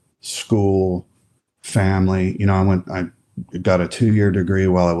 career, school, family. You know, I got a 2-year degree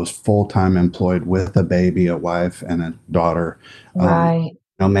while I was full-time employed with a baby, a wife, and a daughter. Right. You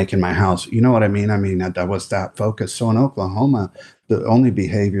know, making my house. You know what I mean? I mean, I was that focused. So in Oklahoma, the only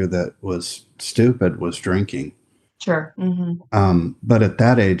behavior that was stupid was drinking. Sure. But at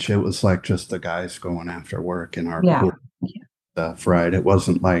that age, it was like just the guys going after work in our Yeah. cool stuff, right? It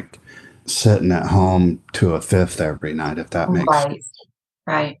wasn't like sitting at home to a fifth every night, if that makes sense.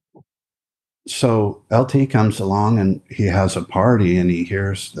 Right. So LT comes along and he has a party and he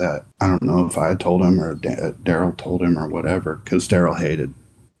hears that, I don't know if I told him or Daryl told him or whatever, because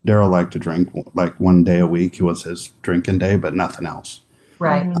Daryl liked to drink like one day a week. It was his drinking day, but nothing else.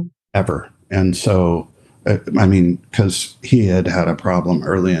 Right. Ever. And so, I mean, because he had a problem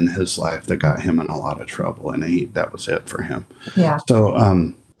early in his life that got him in a lot of trouble, and that was it for him. Yeah. So,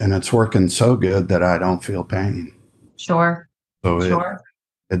 and it's working so good that I don't feel pain. Sure. So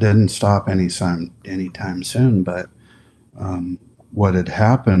it didn't stop anytime soon. But what had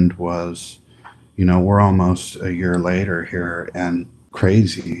happened was, you know, we're almost a year later here, and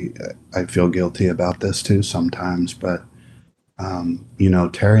crazy. I feel guilty about this too sometimes, but you know,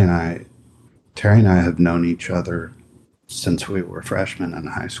 Terry and I have known each other since we were freshmen in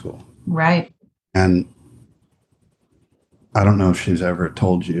high school. Right. And I don't know if she's ever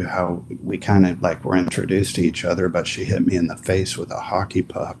told you how we kind of like were introduced to each other, but she hit me in the face with a hockey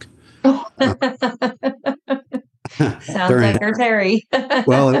puck. Sounds like her Terry.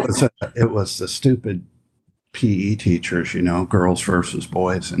 Well, it was the stupid PE teachers, you know, girls versus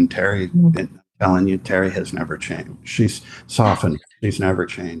boys, and Terry. I'm telling you, Terry has never changed. She's softened. She's never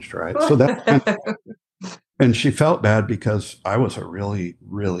changed, right? So and she felt bad because I was a really,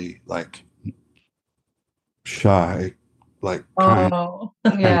 really like shy, like kind.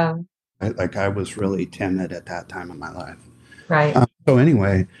 Yeah. Like I was really timid at that time in my life. Right. So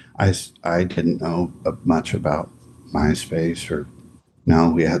anyway, I didn't know much about MySpace or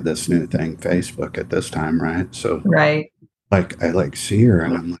no, we had this new thing, Facebook at this time, right? So right. Like I see her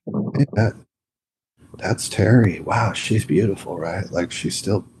and I'm like, hey, that's Terry. Wow, she's beautiful, right? Like she's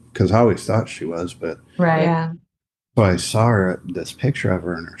still, because I always thought she was, but right. Yeah. So I saw her this picture of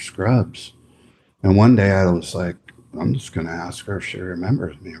her in her scrubs, and one day I was like, I'm just gonna ask her if she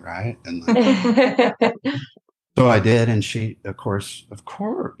remembers me, right? And like, so I did, and she, of course,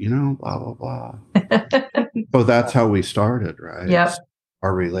 you know, blah blah blah. So that's how we started, right? Yep.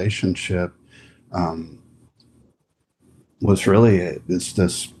 Our relationship was really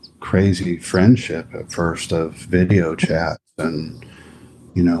this crazy friendship at first of video chats and,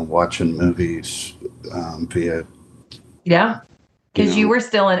 watching movies via. Yeah. Because you were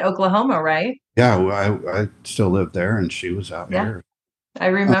still in Oklahoma, right? Yeah, I still lived there, and she was out here. I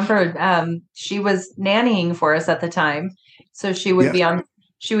remember she was nannying for us at the time, so she would be on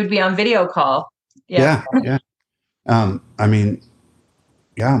video call. Yeah. I mean,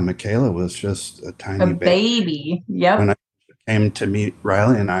 Michaela was just a tiny baby. Yep. When I came to meet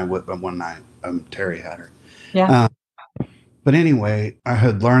Riley and I one night, Terry had her. Yeah. But anyway, I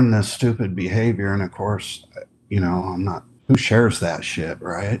had learned this stupid behavior, and of course, I'm not. Who shares that shit,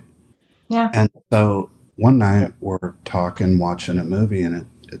 right? Yeah. And so one night we're talking, watching a movie, and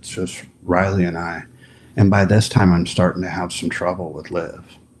it's just Riley and I. And by this time, I'm starting to have some trouble with Liv.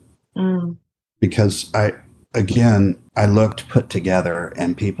 Because I looked put together,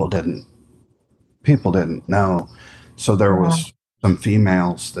 and people didn't know. So there was some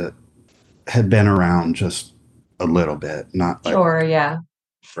females that had been around just a little bit, not like, sure, yeah.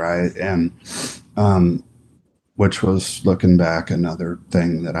 Right. And which was, looking back, another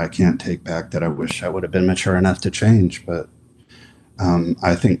thing that I can't take back that I wish I would have been mature enough to change. But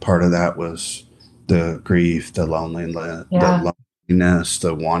I think part of that was the grief, the loneliness,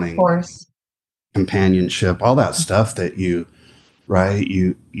 the wanting companionship, all that stuff that you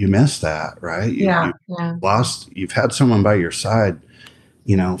miss that, right? You you've had someone by your side,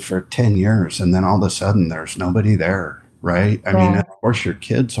 for 10 years, and then all of a sudden there's nobody there. Right. I mean, of course your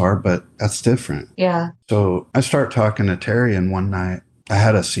kids are, but that's different. Yeah. So I start talking to Terry, and one night I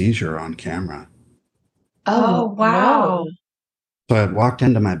had a seizure on camera. Oh, wow. So I walked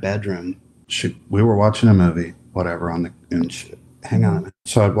into my bedroom. We were watching a movie, whatever, hang on a minute.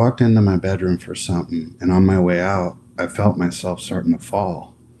 So I walked into my bedroom for something, and on my way out, I felt myself starting to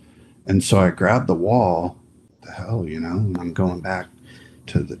fall. And so I grabbed the wall, the hell, and I'm going back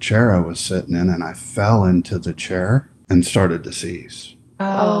to the chair I was sitting in, and I fell into the chair and started to seize.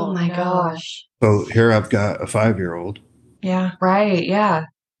 Oh my gosh. So here I've got a 5-year-old. Yeah. Right. Yeah.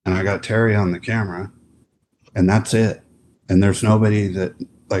 And I got Terry on the camera, and that's it. And there's nobody that,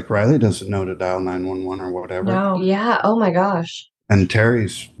 like, Riley doesn't know to dial 911 or whatever. No. Yeah. Oh my gosh. And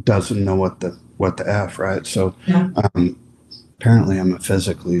Terry's doesn't know what the F, right? So apparently I'm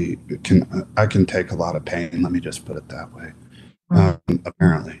I can take a lot of pain. Let me just put it that way.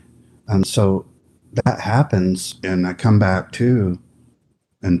 Apparently. And so that happens, and I come back to,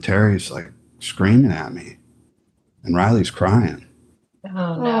 and Terry's like screaming at me, and Riley's crying.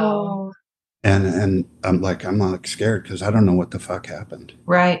 Oh no. And I'm like scared because I don't know what the fuck happened.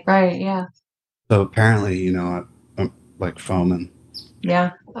 Right, yeah. So apparently, I'm like foaming.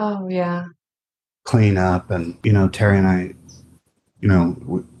 Yeah. Oh yeah. Clean up, and Terry and I,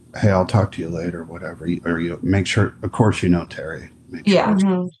 hey, I'll talk to you later, whatever. Or you make sure, of course, Terry. Yeah.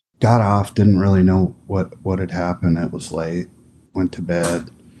 Mm-hmm. Got off, didn't really know what had happened. It was late, went to bed,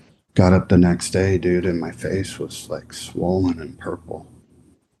 got up the next day, dude, and my face was like swollen and purple.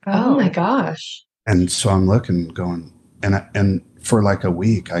 Oh my gosh. And so I'm looking, going, and for like a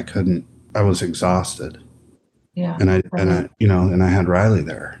week, I was exhausted. Yeah. And I had Riley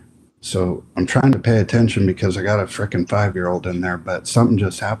there. So I'm trying to pay attention because I got a freaking 5-year-old in there, but something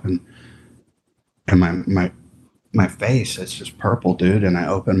just happened. And my face, it's just purple, dude. And I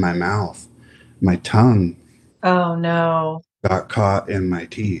opened my mouth. My tongue. Oh no. Got caught in my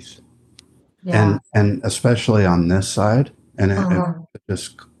teeth. Yeah. And especially on this side. And it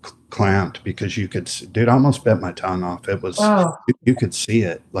just clamped because you could see, dude, I almost bit my tongue off. It was, you could see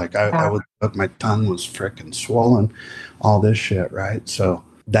it. Like my tongue was freaking swollen, all this shit. Right. So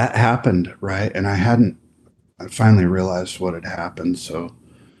that happened. Right. And I finally realized what had happened. So,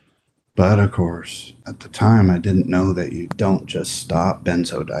 but of course, at the time, I didn't know that you don't just stop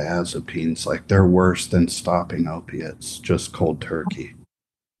benzodiazepines. Like, they're worse than stopping opiates, just cold turkey.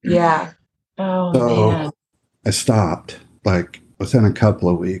 Yeah. Oh, so man. I stopped. Like, within a couple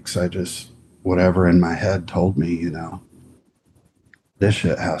of weeks, I just, whatever in my head told me, this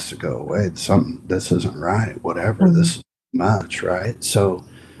shit has to go away. This isn't right. Whatever. Mm-hmm. This is much, right? So,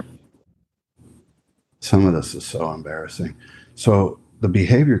 some of this is so embarrassing. So, the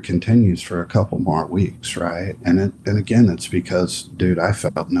behavior continues for a couple more weeks, right? And again, it's because, dude, I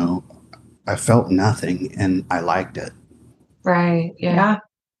felt nothing, and I liked it. Right. Yeah.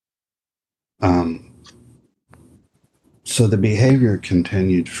 So the behavior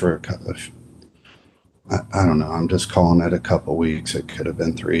continued for a couple of, I don't know, I'm just calling it a couple weeks. It could have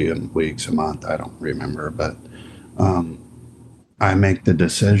been 3 weeks, a month. I don't remember, but I make the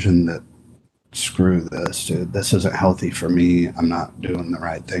decision that screw this, dude. This isn't healthy for me. I'm not doing the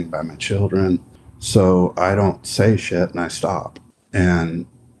right thing by my children. So I don't say shit and I stop. And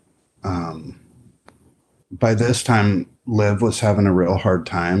by this time, Liv was having a real hard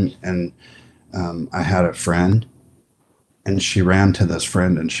time. And I had a friend, and she ran to this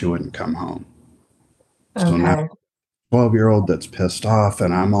friend and she wouldn't come home. Okay. So now 12-year-old that's pissed off,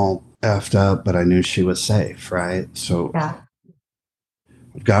 and I'm all effed up, but I knew she was safe, right? So yeah.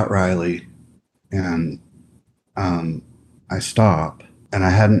 I've got Riley, and I stop, and I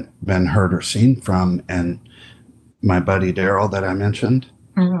hadn't been heard or seen from, and my buddy Daryl that I mentioned.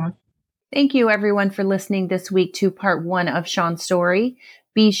 Mm-hmm. Thank you, everyone, for listening this week to part 1 of Sean's story.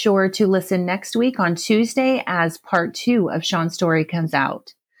 Be sure to listen next week on Tuesday as part 2 of Sean's story comes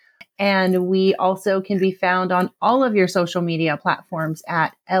out. And we also can be found on all of your social media platforms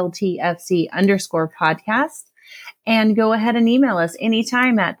at LTFC_podcast. And go ahead and email us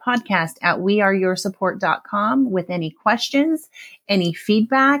anytime at podcast@weareyoursupport.com with any questions, any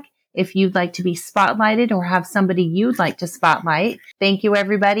feedback, if you'd like to be spotlighted or have somebody you'd like to spotlight. Thank you,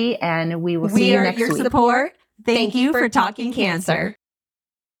 everybody, and we will see you next week. We are your support. Thank you for talking cancer.